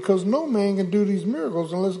God, because no man can do these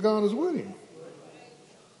miracles unless God is with him.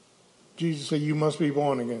 Jesus said, you must be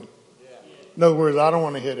born again. In other words, I don't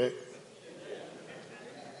want to hear that.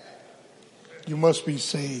 You must be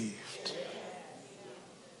saved.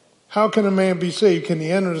 How can a man be saved? Can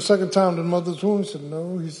he enter the second time in the mother's womb? He said,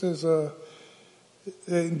 no. He says,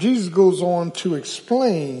 Jesus goes on to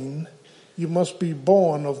explain, you must be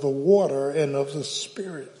born of the water and of the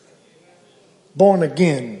Spirit. Born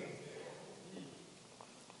again.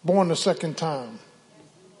 Born the second time.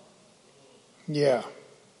 Yeah.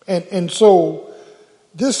 And so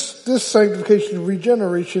this sanctification and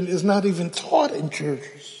regeneration is not even taught in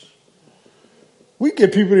churches. We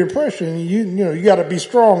give people the impression you got to be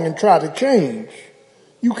strong and try to change.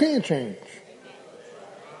 You can't change.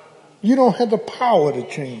 You don't have the power to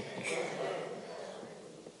change.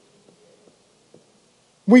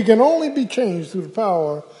 We can only be changed through the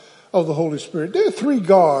power of the Holy Spirit. There are 3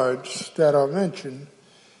 guards that are mentioned.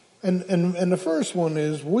 And the first one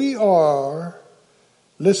is we are,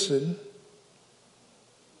 listen,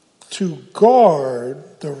 to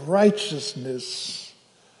guard the righteousness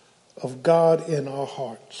of God in our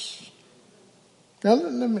hearts. Now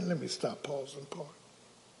let me stop pausing part.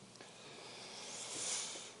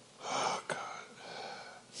 Oh God.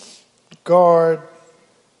 Guard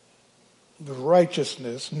the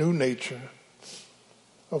righteousness, new nature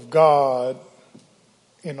of God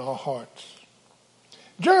in our hearts.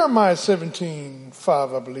 Jeremiah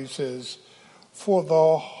 17:5, I believe, says, for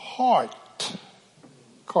the heart,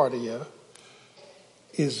 cardia,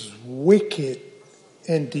 is wicked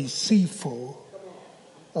and deceitful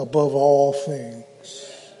above all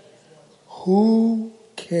things. Who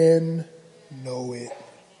can know it?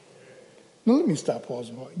 Now let me stop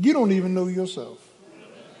pausing. You don't even know yourself.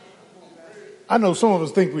 I know some of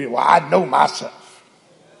us think I know myself.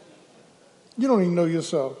 You don't even know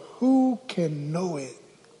yourself. Who can know it?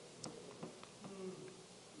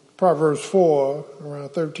 Proverbs 4, around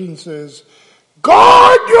 13 says,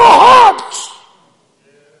 guard your hearts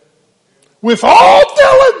with all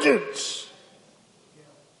diligence,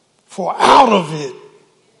 For out of it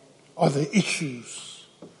are the issues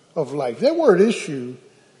of life. That word issue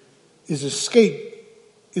is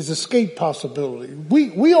escape possibility.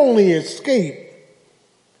 We only escape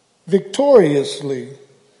victoriously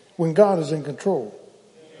when God is in control.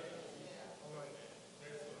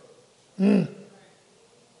 Lord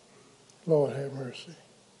have mercy.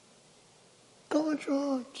 Guard your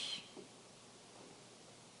hearts.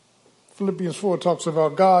 Philippians 4 talks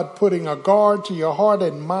about God putting a guard to your heart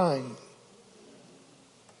and mind.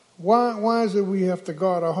 Why is it we have to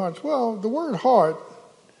guard our hearts? Well, the word heart,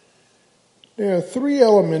 there are three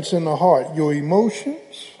elements in the heart. Your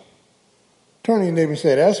emotions. Turn to your neighbor and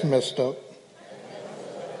say, that's messed up.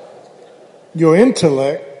 Your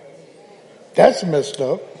intellect. That's messed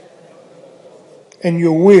up. And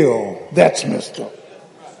your will. That's messed up.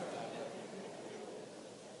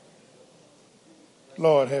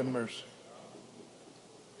 Lord have mercy.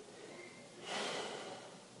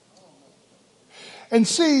 And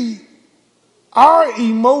see, our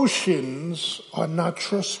emotions are not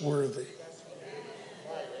trustworthy.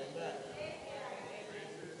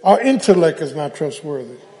 Our intellect is not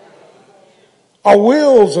trustworthy. Our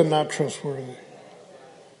wills are not trustworthy.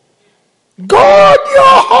 Guard your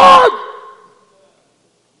heart!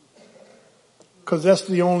 Because that's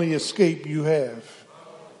the only escape you have.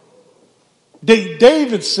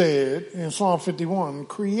 David said in Psalm 51,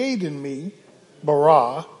 create in me,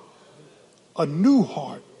 bara, a new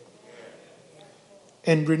heart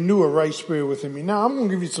and renew a right spirit within me. Now, I'm going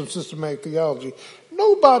to give you some systematic theology.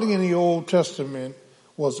 Nobody in the Old Testament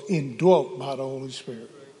was indwelt by the Holy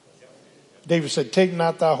Spirit. David said, take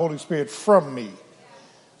not thy Holy Spirit from me.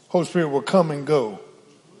 Holy Spirit will come and go.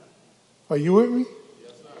 Are you with me?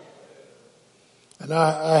 And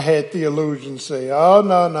I had theologians say, oh,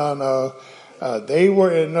 no. They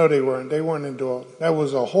weren't indwelt. That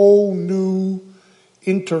was a whole new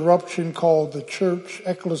interruption called the church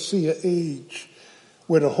ecclesia age,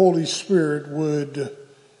 where the Holy Spirit would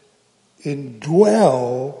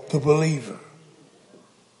indwell the believer.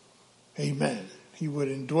 Amen. He would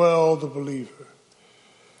indwell the believer.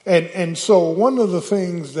 And so one of the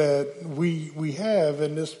things that we have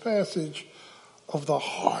in this passage of the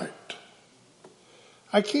heart,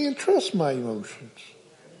 I can't trust my emotions.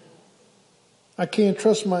 I can't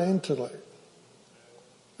trust my intellect.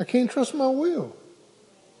 I can't trust my will.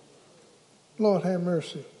 Lord have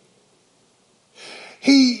mercy.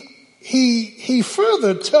 He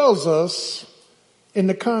further tells us in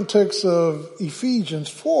the context of Ephesians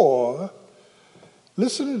 4,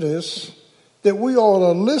 listen to this, that we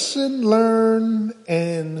ought to listen, learn,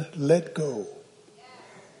 and let go.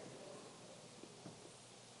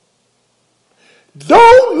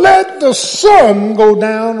 Don't let the sun go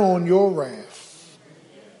down on your wrath.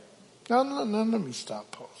 Now let me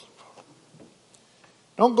stop pausing.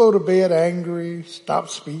 Don't go to bed angry. Stop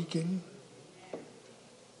speaking.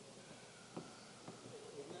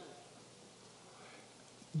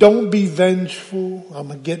 Don't be vengeful. I'm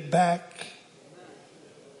going to get back.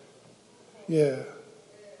 Yeah.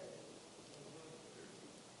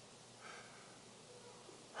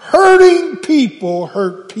 Hurting people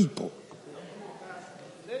hurt people.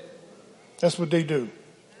 That's what they do.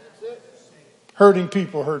 Hurting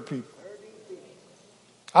people hurt people.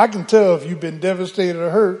 I can tell if you've been devastated or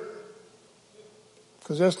hurt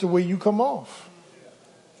because that's the way you come off.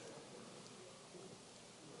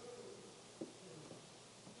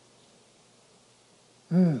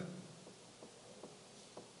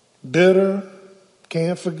 Bitter,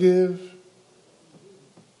 can't forgive,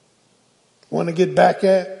 want to get back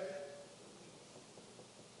at.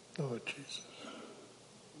 Lord Jesus.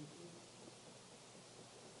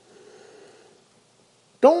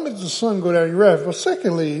 Don't let the sun go down your wrath. But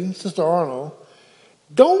secondly, Sister Arnold,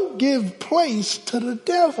 don't give place to the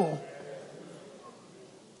devil.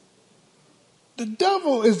 The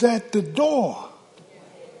devil is at the door,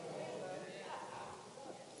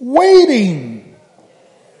 waiting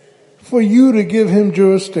for you to give him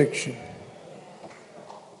jurisdiction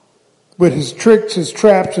with his tricks, his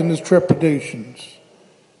traps, and his trepidations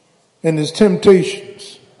and his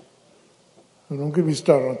temptations. And don't get me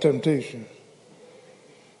started on temptations.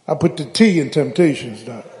 I put the T in temptations,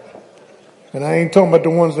 Doc. And I ain't talking about the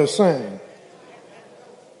ones that sang.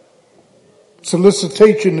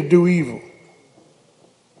 Solicitation to do evil.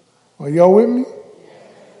 Are y'all with me?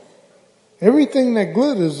 Everything that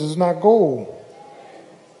glitters is not gold.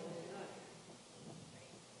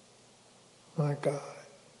 My God.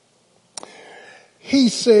 He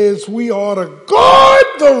says we ought to guard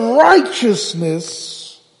the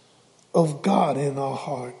righteousness of God in our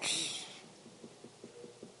hearts.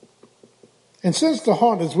 And since the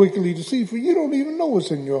heart is wickedly deceitful, you don't even know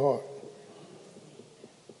what's in your heart.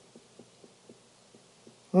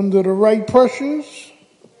 Under the right pressures,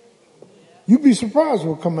 you'd be surprised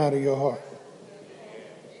what will come out of your heart.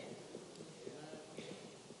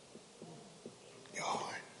 Your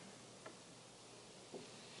heart.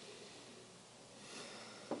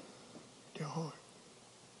 Your heart.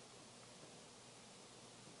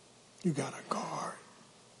 You got to guard.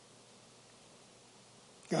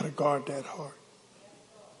 You got to guard that heart.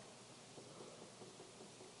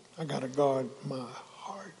 I got to guard my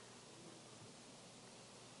heart.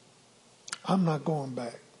 I'm not going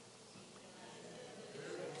back.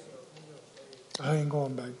 I ain't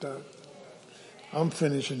going back, Doc. I'm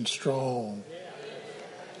finishing strong.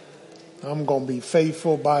 I'm going to be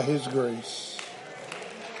faithful by His grace.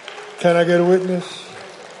 Can I get a witness?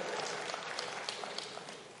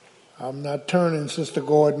 I'm not turning Sister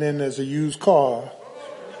Gordon in as a used car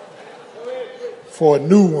for a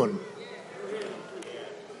new one.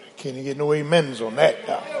 Can't get no amens on that,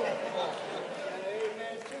 Doc.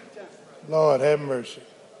 Lord, have mercy.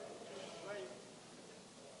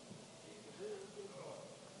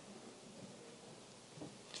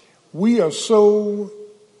 We are so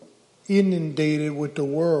inundated with the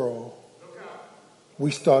world,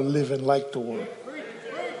 we start living like the world.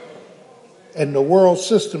 And the world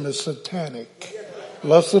system is satanic.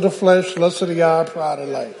 Lust of the flesh, lust of the eye, pride of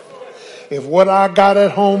life. If what I got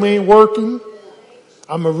at home ain't working,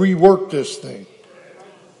 I'm going to rework this thing.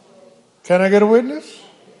 Can I get a witness?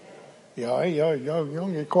 Y'all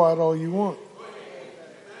can get quiet all you want.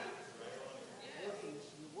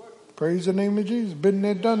 Praise the name of Jesus. Been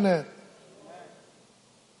there, done that.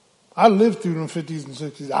 I lived through them 50s and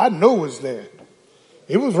 60s. I know it's there.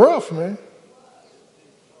 It was rough, man.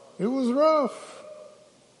 It was rough.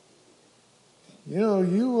 You know,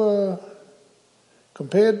 you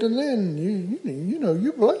compared to then,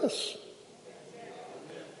 you blessed.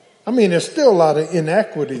 I mean, there's still a lot of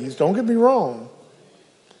inequities. Don't get me wrong.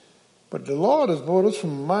 But the Lord has brought us from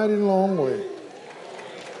a mighty long way.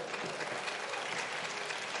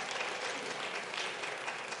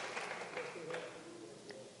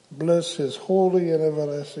 Bless His holy and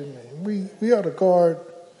everlasting name. We ought to guard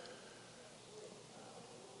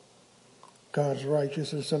God's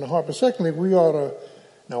righteousness in the heart. But secondly, we ought to,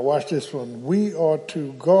 now watch this one, we ought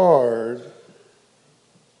to guard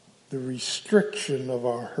the restriction of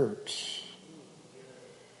our hurts.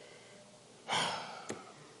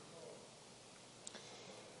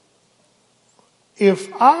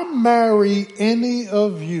 If I marry any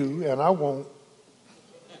of you, and I won't,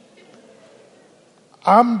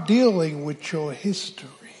 I'm dealing with your history.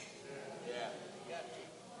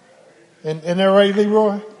 And that right,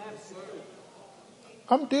 Leroy?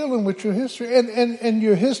 I'm dealing with your history. And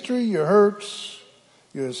your history, your hurts,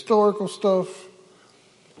 your historical stuff,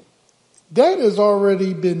 that has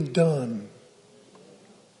already been done.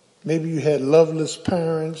 Maybe you had loveless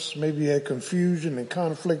parents. Maybe you had confusion and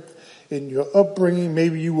conflict in your upbringing.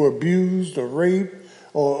 Maybe you were abused or raped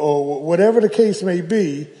or whatever the case may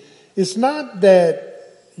be. It's not that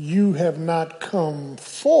you have not come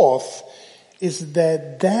forth. It's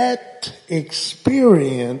that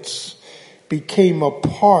experience became a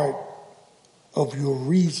part of your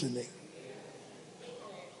reasoning.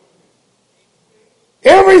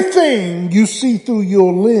 Everything you see through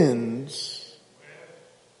your lens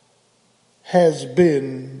has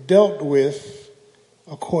been dealt with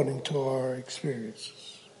according to our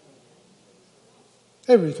experiences.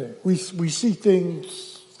 Everything. We see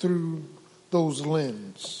things through those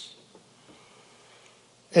lenses.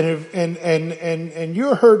 And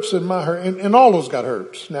your hurts and my hurt, and all those got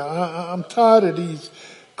hurts. Now, I'm tired of these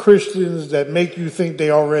Christians that make you think they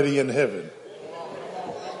already in heaven.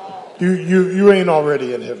 You ain't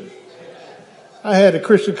already in heaven. I had a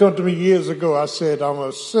Christian come to me years ago. I said, I'm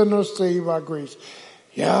a sinner saved by grace.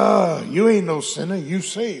 Yeah, you ain't no sinner. You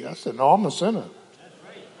saved. I said, no, I'm a sinner.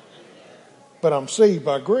 But I'm saved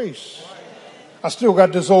by grace. I still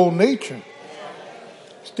got this old nature.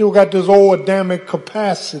 Still got this old Adamic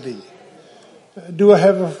capacity. Do I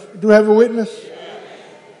have a witness?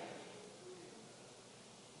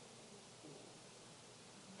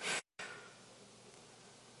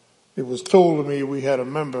 It was told to me we had a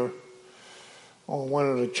member on one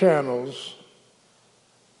of the channels,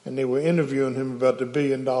 and they were interviewing him about the $1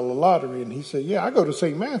 billion lottery, and he said, yeah, I go to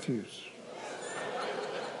St. Matthew's.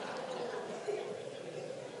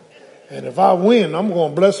 And if I win, I'm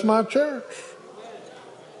going to bless my church.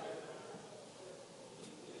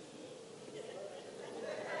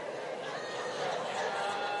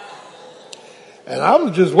 And I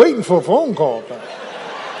was just waiting for a phone call.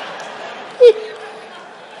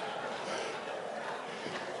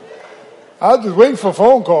 I was just waiting for a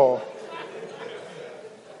phone call.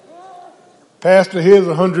 Pastor, here's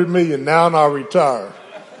 $100 million. Now I'll retire.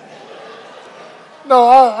 No,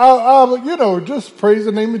 I just praise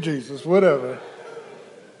the name of Jesus, whatever.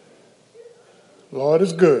 Lord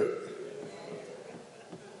is good.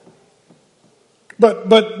 But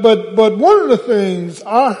one of the things,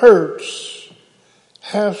 our hurts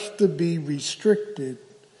have to be restricted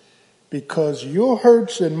because your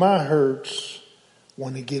hurts and my hurts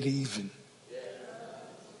want to get even.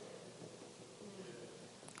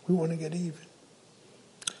 We want to get even.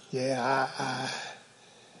 Yeah,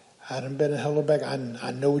 I done been a hell of a back.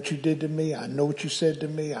 I know what you did to me. I know what you said to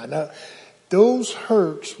me. I know. Those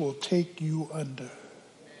hurts will take you under.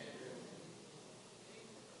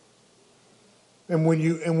 And when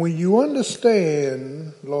you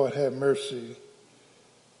understand, Lord have mercy,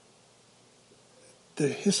 the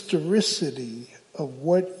historicity of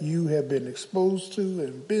what you have been exposed to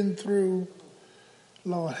and been through,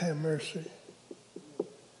 Lord have mercy.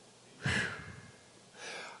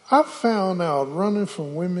 I found out running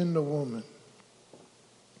from women to woman,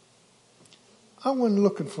 I wasn't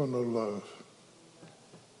looking for no love.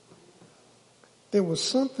 There was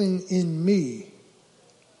something in me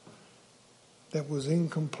that was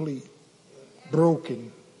incomplete,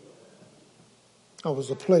 broken. I was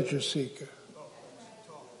a pleasure seeker.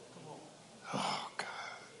 Oh, God.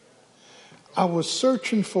 I was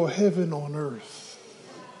searching for heaven on earth.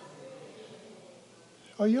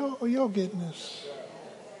 Are y'all getting this?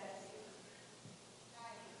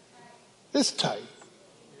 It's tight.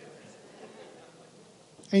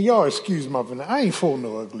 And y'all excuse my vanilla. I ain't for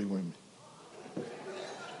no ugly women.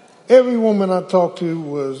 Every woman I talked to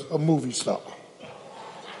was a movie star.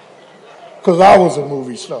 Because I was a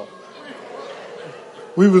movie star.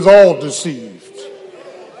 We was all deceived.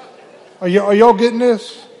 Are y'all getting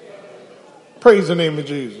this? Praise the name of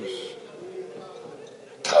Jesus.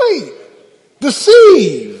 Tight.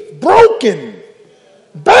 Deceived. Broken.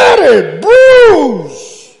 Battered. Bruised.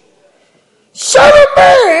 Son of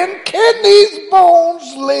man, can these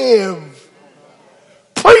bones live?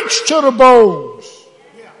 Preach to the bones.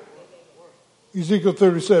 Ezekiel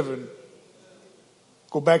 37.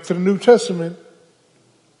 Go back to the New Testament.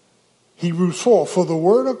 Hebrews 4. For the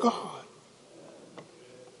word of God,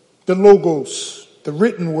 the logos, the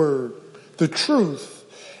written word, the truth,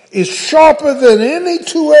 is sharper than any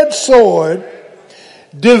two-edged sword,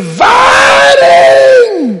 dividing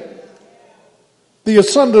the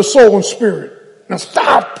asunder soul and spirit. Now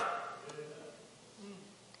stop.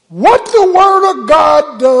 What the word of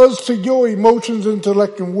God does to your emotions,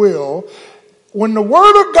 intellect, and will, when the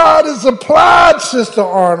word of God is applied, Sister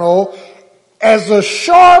Arnold, as a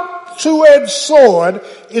sharp two-edged sword,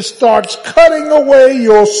 it starts cutting away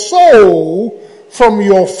your soul from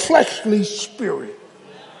your fleshly spirit.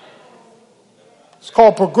 It's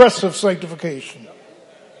called progressive sanctification.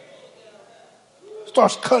 It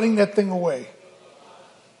starts cutting that thing away.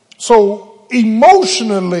 So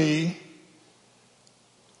emotionally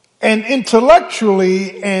and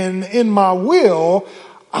intellectually and in my will,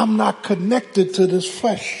 I'm not connected to this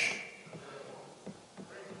flesh.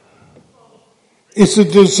 It's a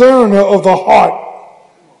discerner of the heart,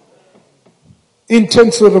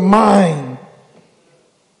 intents of the mind.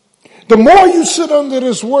 The more you sit under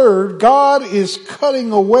this word, God is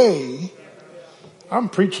cutting away. I'm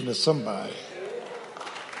preaching to somebody.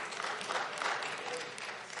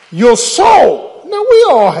 Your soul. Now we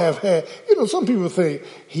all have had, some people think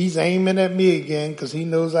he's aiming at me again because he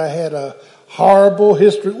knows I had a horrible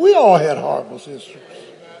history. We all had horrible histories.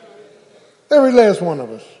 Every last one of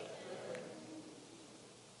us.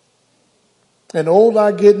 And the older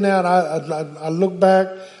I get now, I look back,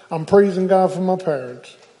 I'm praising God for my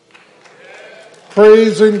parents.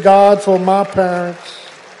 Praising God for my parents.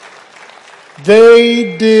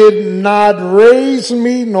 They did not raise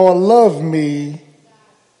me nor love me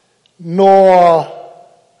nor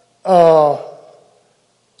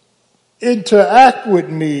interact with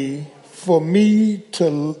me for me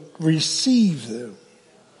to receive them.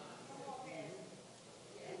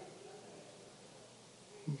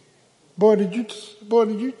 Boy, did you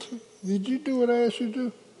do what I asked you to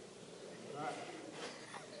do?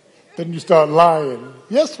 Then you start lying.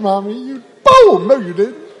 Yes, Mommy, you, boom, no you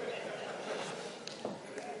didn't.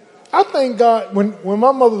 I thank God, when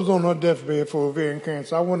my mother was on her deathbed for ovarian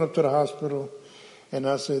cancer, I went up to the hospital and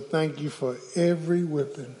I said, thank you for every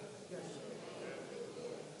whipping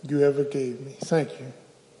you ever gave me. Thank you.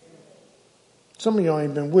 Some of y'all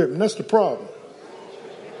ain't been whipped, and that's the problem.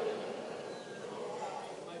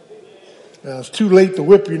 Now, it's too late to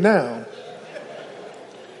whip you now.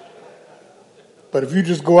 But if you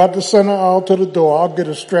just go out the center aisle to the door, I'll get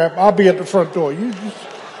a strap. I'll be at the front door.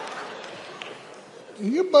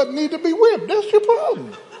 Your butt need to be whipped. That's your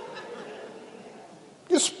problem.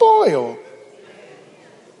 You're spoiled.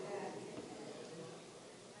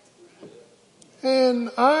 And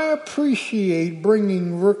I appreciate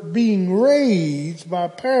being raised by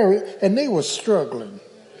parents, and they were struggling.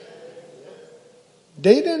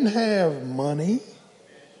 They didn't have money.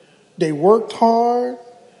 They worked hard.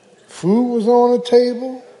 Food was on the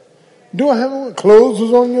table. Do I have one? Clothes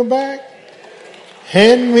was on your back.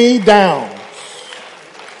 Hand-me-downs.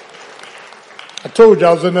 I told you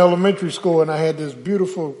I was in elementary school and I had this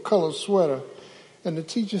beautiful colored sweater. And the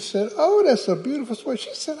teacher said, "Oh, that's a beautiful sweater."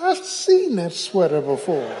 She said, "I've seen that sweater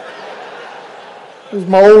before." It was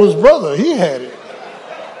my oldest brother. He had it.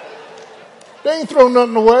 They ain't throw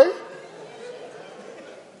nothing away.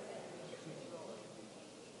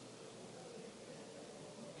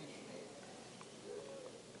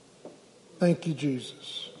 Thank you,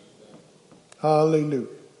 Jesus. Hallelujah.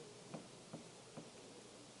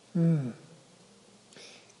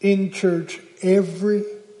 In church every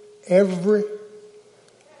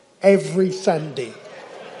Sunday.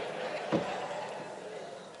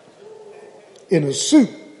 In a suit.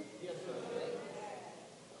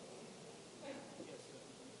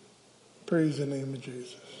 Praise the name of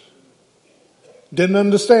Jesus. Didn't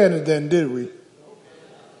understand it then, did we?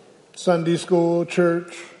 Sunday school,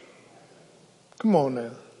 church. Come on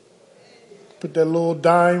now. Put that little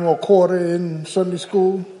dime or quarter in Sunday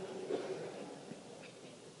school.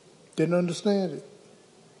 Didn't understand it.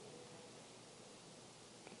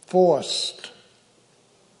 Forced.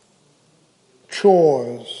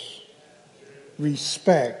 Chores.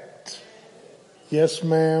 Respect. Yes,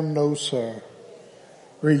 ma'am. No, sir.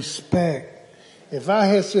 Respect. If I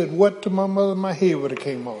had said what to my mother, my head would have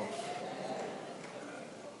came off.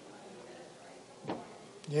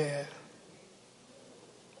 Yeah.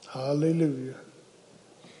 Hallelujah.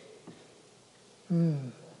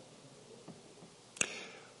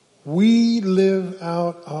 We live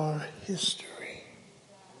out our history.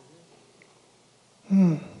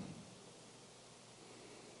 In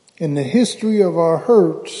the history of our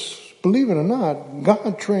hurts, believe it or not,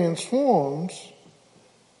 God transforms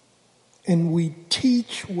and we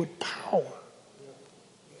teach with power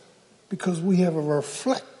because we have a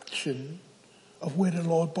reflection of where the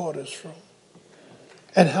Lord brought us from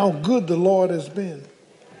and how good the Lord has been.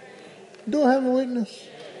 Do I have a witness?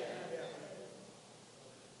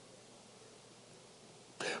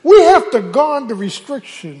 We have to guard the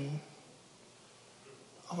restriction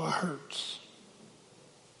of our hurts.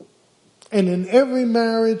 And in every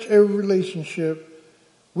marriage, every relationship,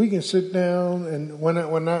 we can sit down and when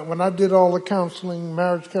I did all the counseling,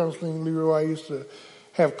 marriage counseling, Leroy, I used to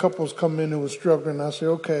have couples come in who were struggling. I say,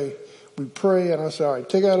 okay, we pray, and I say, all right,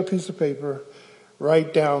 take out a piece of paper,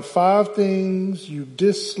 write down 5 things you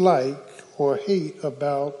dislike or hate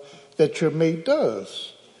about that your mate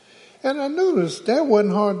does. And I noticed that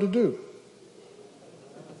wasn't hard to do.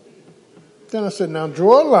 Then I said, now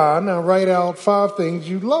draw a line, now write out 5 things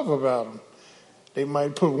you love about them. They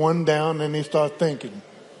might put 1 down, and they start thinking.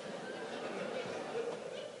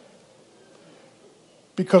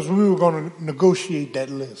 Because we were going to negotiate that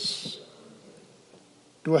list.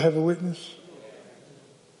 Do I have a witness?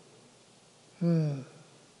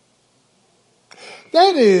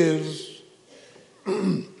 That is,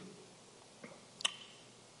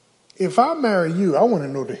 if I marry you, I want to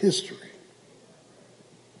know the history.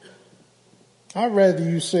 I'd rather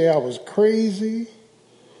you say I was crazy,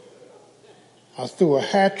 I threw a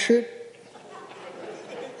hatchet.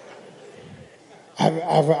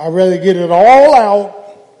 I'd rather get it all out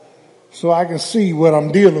so I can see what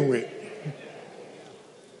I'm dealing with.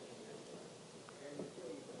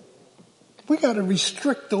 We got to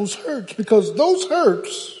restrict those hurts because those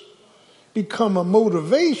hurts become a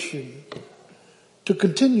motivation to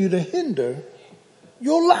continue to hinder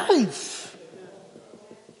your life.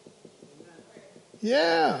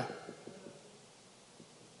 Yeah.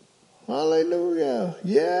 Hallelujah.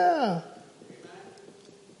 Yeah.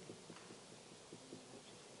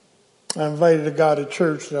 I invited a guy to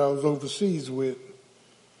church that I was overseas with,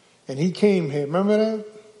 and he came here. Remember that?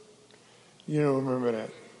 You don't remember that.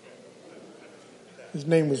 His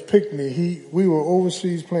name was Pickney. We were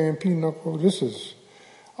overseas playing pinochle.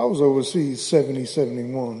 I was overseas 70,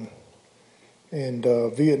 71. And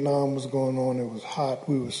Vietnam was going on. It was hot.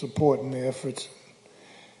 We were supporting the efforts.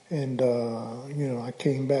 And, I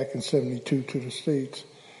came back in 72 to the States.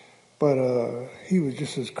 But he was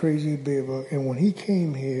just as crazy as a baby. And when he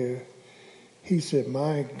came here, he said,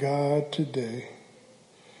 my God, today,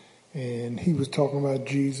 And he was talking about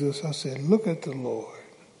Jesus. I said, look at the Lord.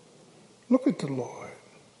 Look at the Lord.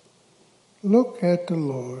 Look at the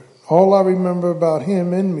Lord. All I remember about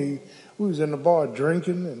him and me, we was in the bar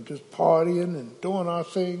drinking and just partying and doing our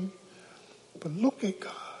thing. But look at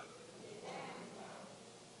God.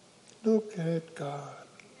 Look at God.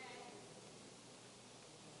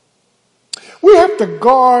 We have to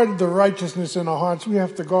guard the righteousness in our hearts. We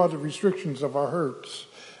have to guard the restrictions of our hurts.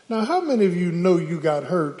 Now, how many of you know you got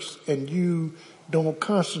hurts and you don't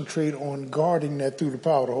concentrate on guarding that through the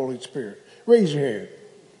power of the Holy Spirit? Raise your hand.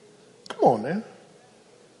 Come on now.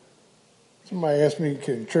 Somebody asked me,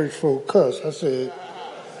 can church folk cuss?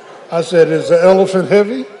 I said, is the elephant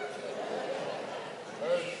heavy?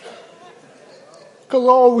 Because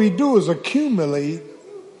all we do is accumulate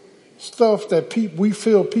stuff that we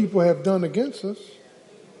feel people have done against us.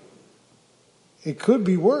 It could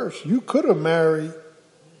be worse. You could have married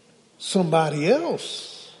somebody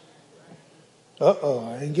else.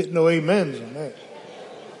 I ain't getting no amens on that.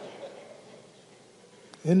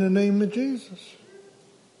 In the name of Jesus.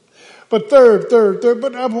 But third,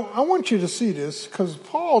 but I want you to see this because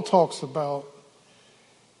Paul talks about,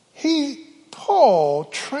 Paul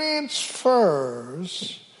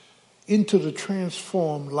transfers into the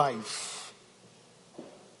transformed life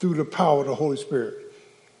through the power of the Holy Spirit.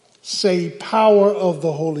 Say, power of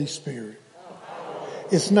the Holy Spirit.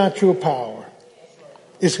 It's not your power.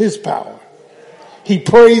 It's his power. He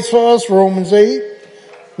prays for us, Romans 8.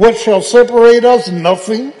 What shall separate us?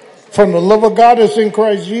 Nothing from the love of God that's in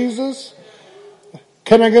Christ Jesus.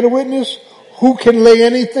 Can I get a witness? Who can lay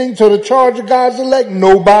anything to the charge of God's elect?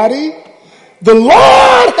 Nobody. The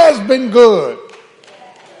Lord has been good.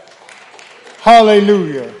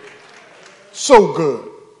 Hallelujah. So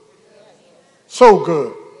good. So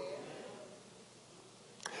good.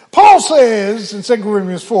 Paul says in 2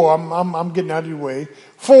 Corinthians 4, I'm getting out of your way,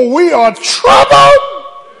 for we are troubled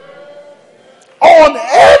on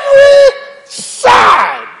every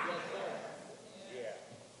side.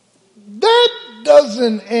 That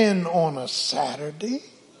doesn't end on a Saturday.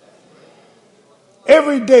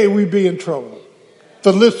 Every day we be in trouble.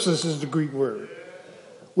 Thalipsis is the Greek word.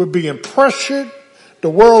 We're being pressured. The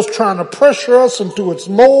world's trying to pressure us into its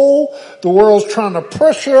mold. The world's trying to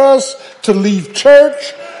pressure us to leave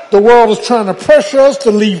church. The world is trying to pressure us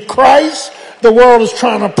to leave Christ. The world is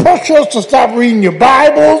trying to pressure us to stop reading your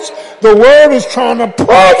Bibles. The world is trying to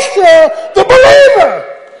pressure the believer.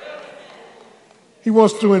 He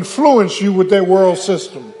wants to influence you with that world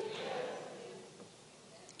system.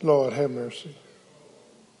 Lord have mercy.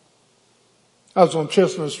 I was on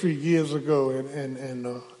Chestnut Street years ago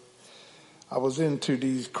and I was into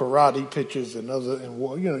these karate pictures and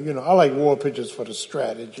war, I like war pictures for the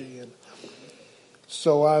strategy. And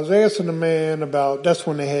so I was asking the man about, that's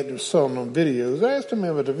when they had to sell them videos. I asked the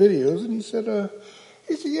man about the videos and he said,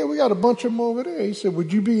 yeah, we got a bunch of them over there. He said,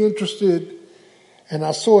 would you be interested? And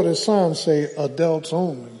I saw the sign say adults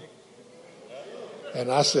only. And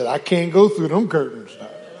I said, I can't go through them curtains now.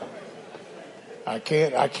 I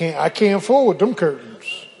can't forward them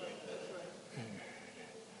curtains.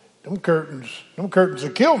 Them curtains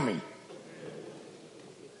will kill me.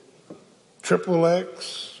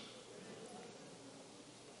 XXX.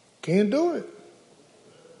 Can't do it.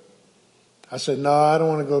 I said, no, I don't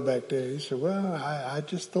want to go back there. He said, well, I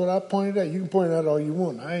just thought I'd point it out. You can point it out all you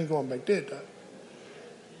want. I ain't going back there, Doc.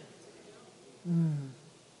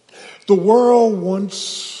 The world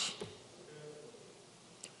wants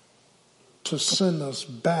to send us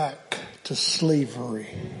back to slavery.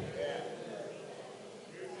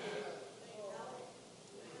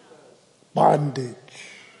 Bondage.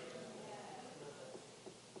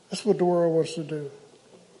 That's what the world wants to do.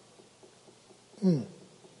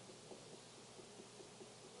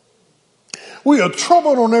 We are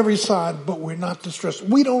troubled on every side, but we're not distressed.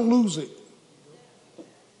 We don't lose it.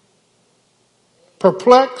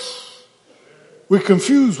 Perplexed, we're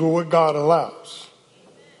confused with what God allows,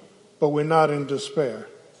 but we're not in despair.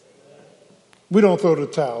 We don't throw the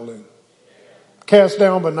towel in. Cast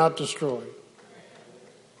down, but not destroyed.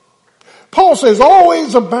 Paul says,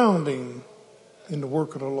 always abounding in the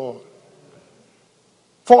work of the Lord.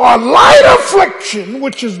 For our light affliction,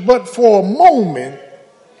 which is but for a moment,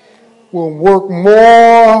 will work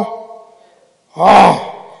more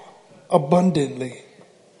abundantly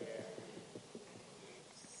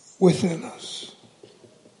within us.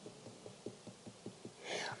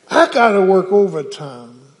 I got to work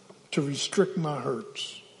overtime to restrict my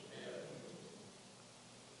hurts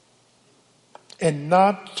and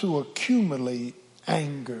not to accumulate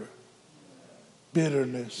anger,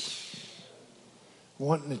 bitterness,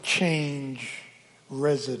 wanting to change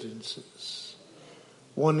residences,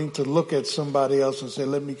 wanting to look at somebody else and say,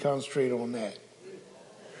 let me concentrate on that.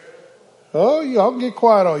 Oh, y'all get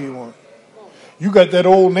quiet all you want. You got that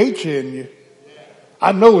old nature in you.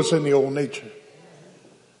 I know it's in the old nature.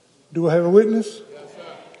 Do I have a witness?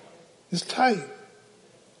 It's tight.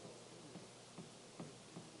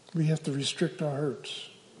 We have to restrict our hurts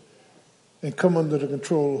and come under the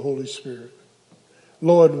control of the Holy Spirit.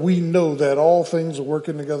 Lord, we know that all things are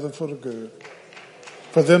working together for the good.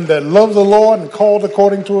 For them that love the Lord and called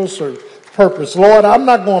according to His purpose. Lord, I'm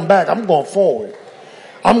not going back. I'm going forward.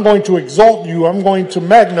 I'm going to exalt you. I'm going to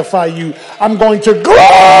magnify you. I'm going to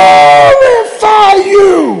glorify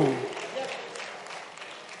you.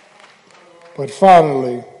 But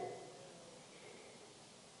finally,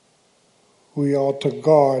 we ought to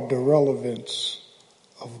guard the relevance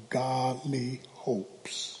of godly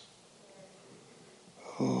hopes.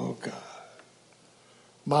 Oh, God.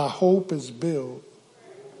 My hope is built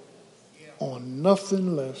on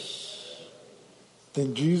nothing less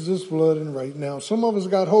than Jesus' blood and right now. Some of us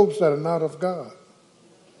got hopes that are not of God.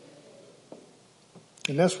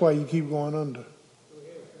 And that's why you keep going under.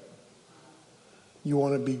 You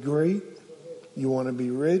want to be great. You want to be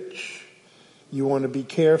rich. You want to be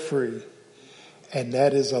carefree. And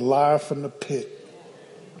that is a lie from the pit.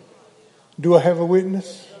 Do I have a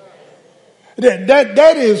witness?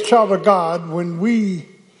 That is, child of God, when we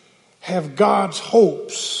have God's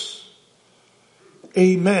hopes.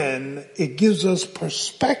 Amen. It gives us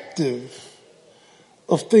perspective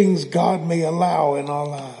of things God may allow in our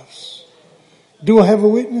lives. Do I have a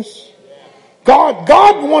witness? God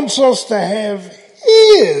wants us to have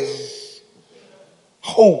His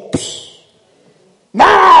hopes, not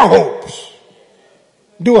our hopes.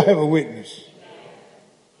 Do I have a witness?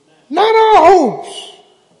 Not our hopes.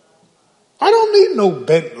 I don't need no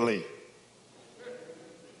Bentley.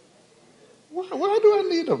 Why do I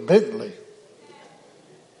need a Bentley?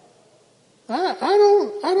 I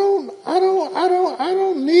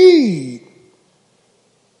don't need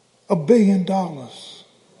 $1 billion.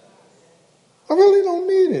 I really don't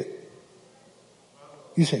need it.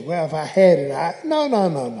 You say, well, if I had it,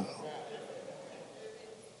 no.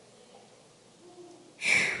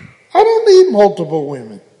 I don't need multiple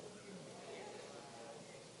women.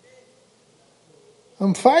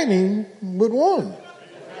 I'm fighting with one.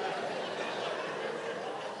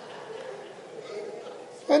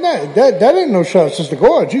 And that ain't no shot, Sister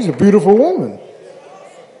God. She's a beautiful woman.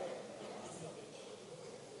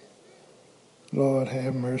 Lord,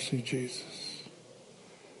 have mercy, Jesus.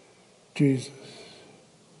 Jesus.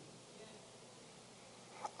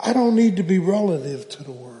 I don't need to be relative to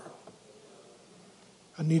the world.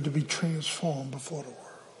 I need to be transformed before the world.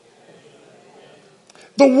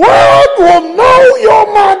 The world will know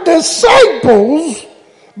you're my disciples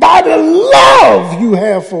by the love you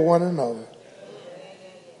have for one another.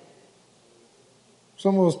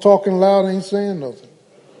 Some of us talking loud ain't saying nothing.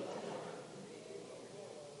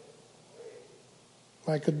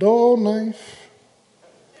 Like a dull knife,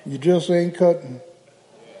 you just ain't cutting.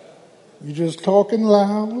 You just talking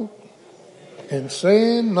loud and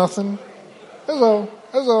saying nothing. That's all.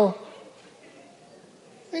 That's all.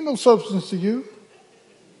 Ain't no substance to you.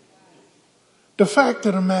 The fact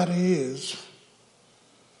of the matter is,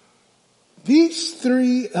 these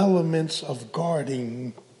three elements of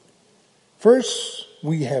guarding, first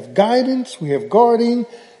we have guidance, we have guarding,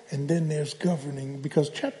 and then there's governing. Because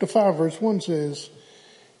chapter 5 verse 1 says,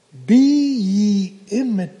 be ye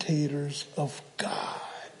imitators of God.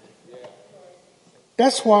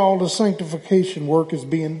 That's why all the sanctification work is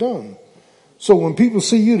being done. So when people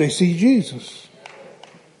see you, they see Jesus.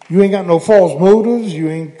 You ain't got no false motives. You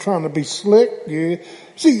ain't trying to be slick.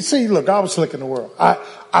 See, look, I was slick in the world.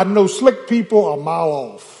 I know slick people a mile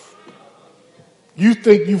off. You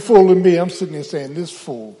think you fooling me. I'm sitting there saying, this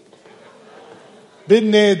fool.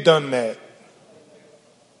 Been there, done that.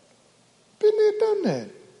 Been there, done that.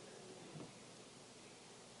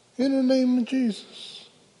 In the name of Jesus.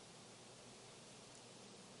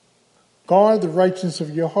 Guard the righteousness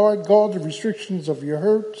of your heart. Guard the restrictions of your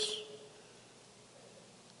hurts.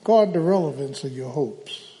 Guard the relevance of your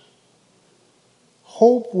hopes.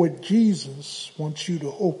 Hope what Jesus wants you to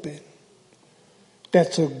hope in.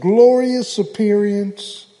 That's a glorious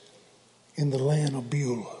appearance in the land of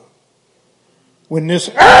Beulah. When this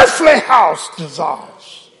earthly house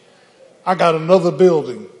dissolves, I got another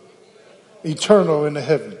building, eternal in the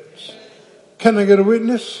heavens. Can I get a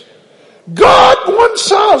witness? God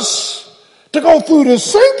wants us to go through the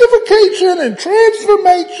sanctification and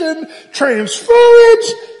transformation,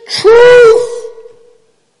 transference, truth,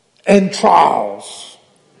 and trials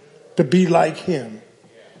to be like Him.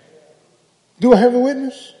 Do I have a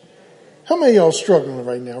witness? How many of y'all struggling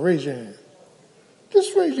right now? Raise your hand.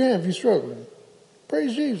 Just raise your hand if you're struggling.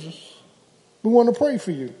 Praise Jesus. We want to pray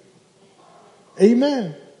for you.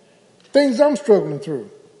 Amen. Things I'm struggling through.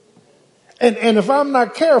 And if I'm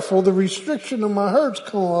not careful, the restriction of my hurts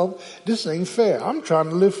come up. This ain't fair. I'm trying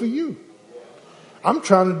to live for you. I'm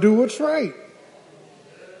trying to do what's right.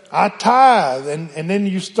 I tithe, and then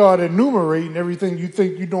you start enumerating everything you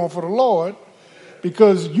think you're doing for the Lord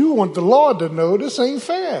because you want the Lord to know this ain't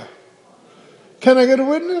fair. Can I get a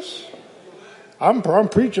witness? I'm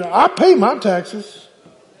preaching. I pay my taxes.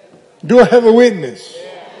 Do I have a witness?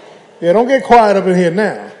 Yeah, don't get quiet up in here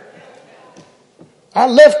now. I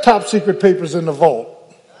left top secret papers in the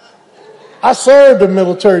vault. I served the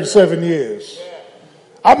military 7 years.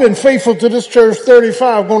 I've been faithful to this church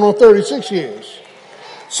 35, going on 36 years.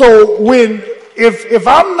 So if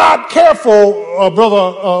I'm not careful,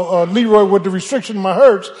 Brother Leroy, with the restriction of my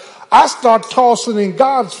hurts, I start tossing in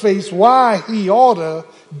God's face why he ought to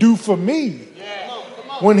do for me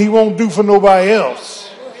when he won't do for nobody else.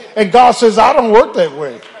 And God says, I don't work that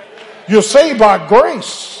way. You're saved by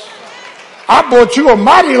grace. I brought you a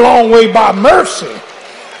mighty long way by mercy.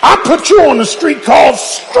 I put you on the street called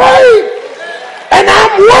straight, and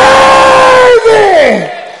I'm worthy.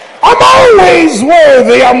 I'm always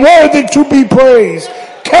worthy. I'm worthy to be praised.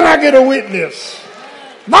 Can I get a witness?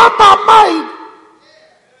 Not by might,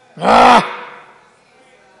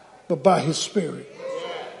 but by his Spirit,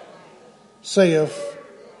 saith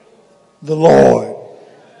the Lord.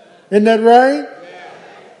 Isn't that right?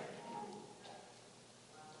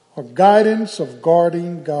 A guidance of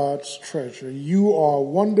guarding God's treasure. You are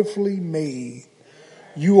wonderfully made.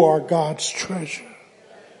 You are God's treasure.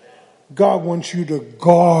 God wants you to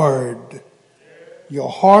guard your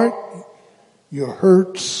heart, your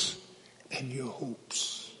hurts, and your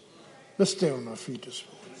hopes. Let's stand on our feet this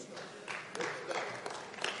morning.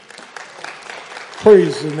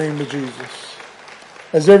 Praise the name of Jesus.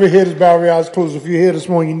 As every head is bowed, every eye is closed. If you're here this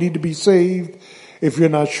morning, you need to be saved. If you're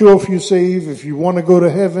not sure if you're saved, if you want to go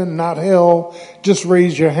to heaven, not hell, just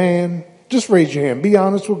raise your hand. Just raise your hand. Be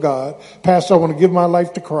honest with God. Pastor, I want to give my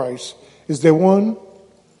life to Christ. Is there one?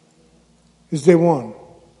 Is there one?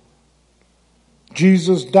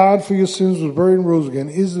 Jesus died for your sins, was buried and rose again.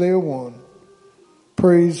 Is there one?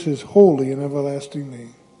 Praise his holy and everlasting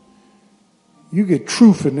name. You get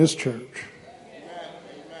truth in this church.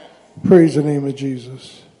 Praise the name of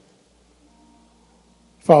Jesus.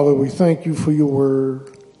 Father, we thank you for your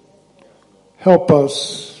word. Help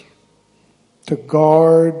us to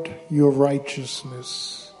guard your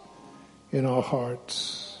righteousness in our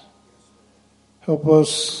hearts. Help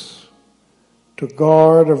us to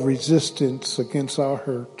guard a resistance against our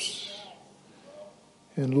hurts.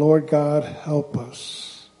 And Lord God, help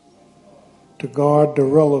us to guard the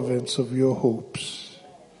relevance of your hopes.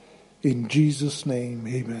 In Jesus' name,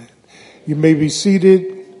 amen. You may be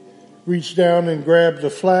seated. Reach down and grab the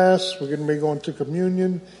flask. We're going to be going to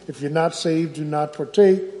communion. If you're not saved, do not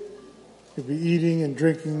partake. You'll be eating and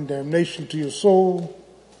drinking damnation to your soul.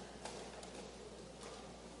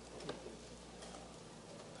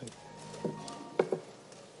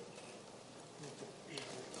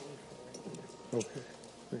 Okay.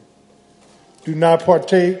 Do not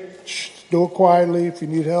partake. Do it quietly. If you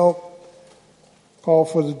need help, call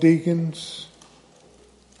for the deacons.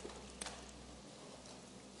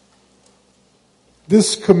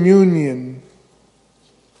 This communion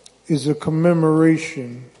is a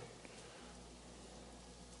commemoration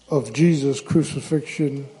of Jesus'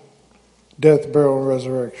 crucifixion, death, burial, and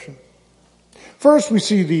resurrection. First, we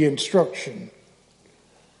see the instruction.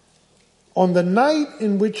 On the night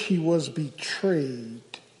in which he was betrayed,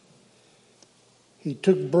 he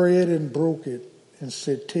took bread and broke it and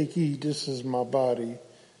said, "Take, eat, this is my body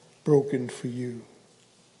broken for you."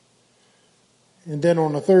 And then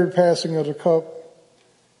on the third passing of the cup,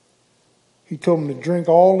 he told them to drink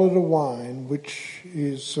all of the wine, which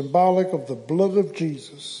is symbolic of the blood of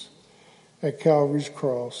Jesus at Calvary's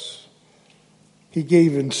cross. He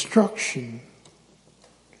gave instruction.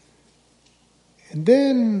 And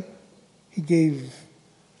then he gave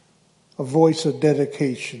a voice of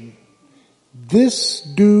dedication. This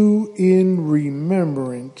do in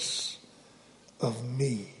remembrance of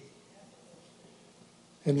me.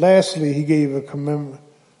 And lastly, he gave a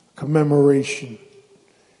commemoration.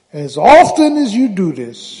 As often as you do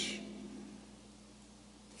this,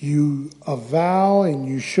 you avow and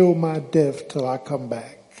you show my death till I come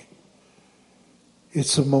back.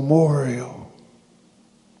 It's a memorial.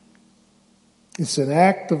 It's an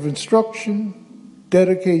act of instruction,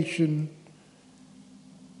 dedication,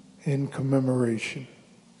 and commemoration.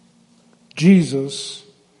 Jesus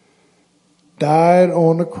died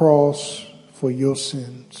on the cross for your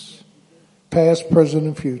sins, past, present,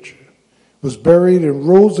 and future, was buried and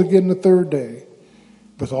rose again the third day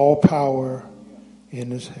with all power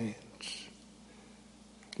in his hands.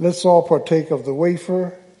 Let's all partake of the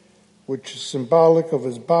wafer, which is symbolic of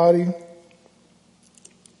his body.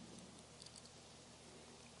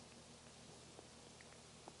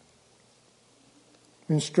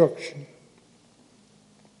 Instruction.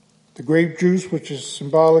 The grape juice, which is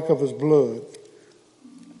symbolic of his blood.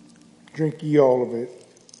 Drink ye all of it.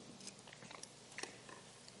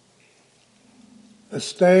 Let's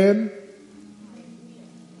stand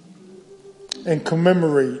and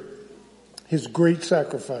commemorate his great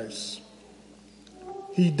sacrifice.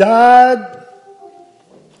 He died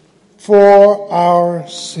for our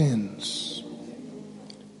sins.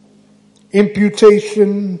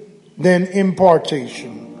 Imputation, then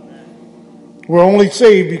impartation. We're only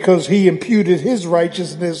saved because he imputed his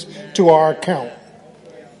righteousness to our account.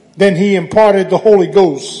 Then he imparted the Holy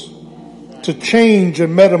Ghost to change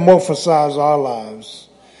and metamorphosize our lives.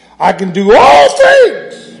 I can do all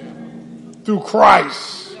things through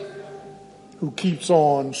Christ who keeps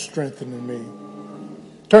on strengthening me.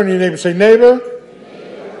 Turn to your neighbor and say, neighbor,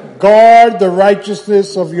 guard the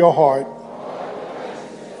righteousness of your heart.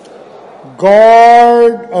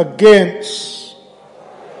 Guard against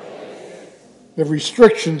the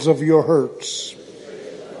restrictions of your hurts.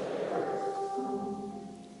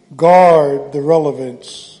 Guard the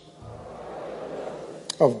relevance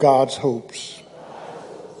of God's hopes.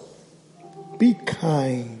 Be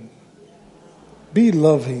kind. Be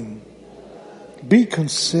loving. Be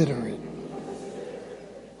considerate.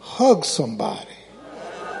 Hug somebody.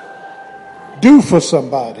 Do for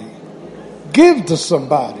somebody. Give to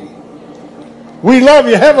somebody. We love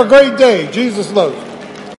you. Have a great day. Jesus loves you.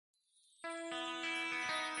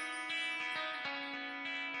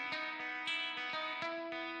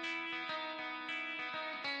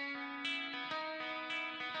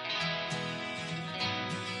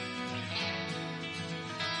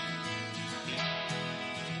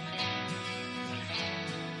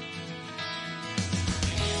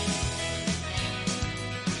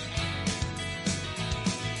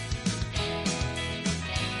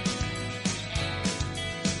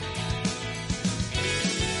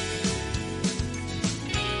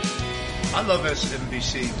 I love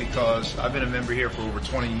SMBC because I've been a member here for over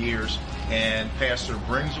 20 years, and Pastor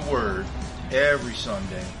brings a word every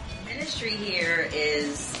Sunday. Ministry here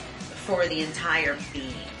is for the entire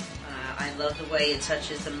being. I love the way it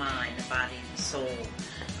touches the mind, the body, and the soul.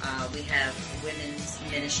 We have women's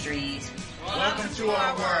ministries. Welcome to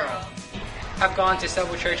our world. I've gone to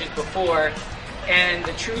several churches before, and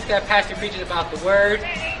the truth that Pastor preaches about the word,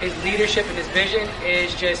 his leadership, and his vision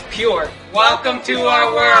is just pure. Welcome to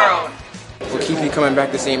our world. We'll keep you coming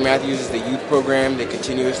back to St. Matthew's is the youth program. They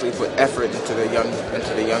continuously put effort into the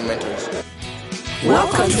young mentors.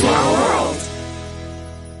 Welcome to our world.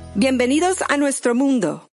 Bienvenidos a nuestro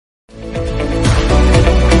mundo.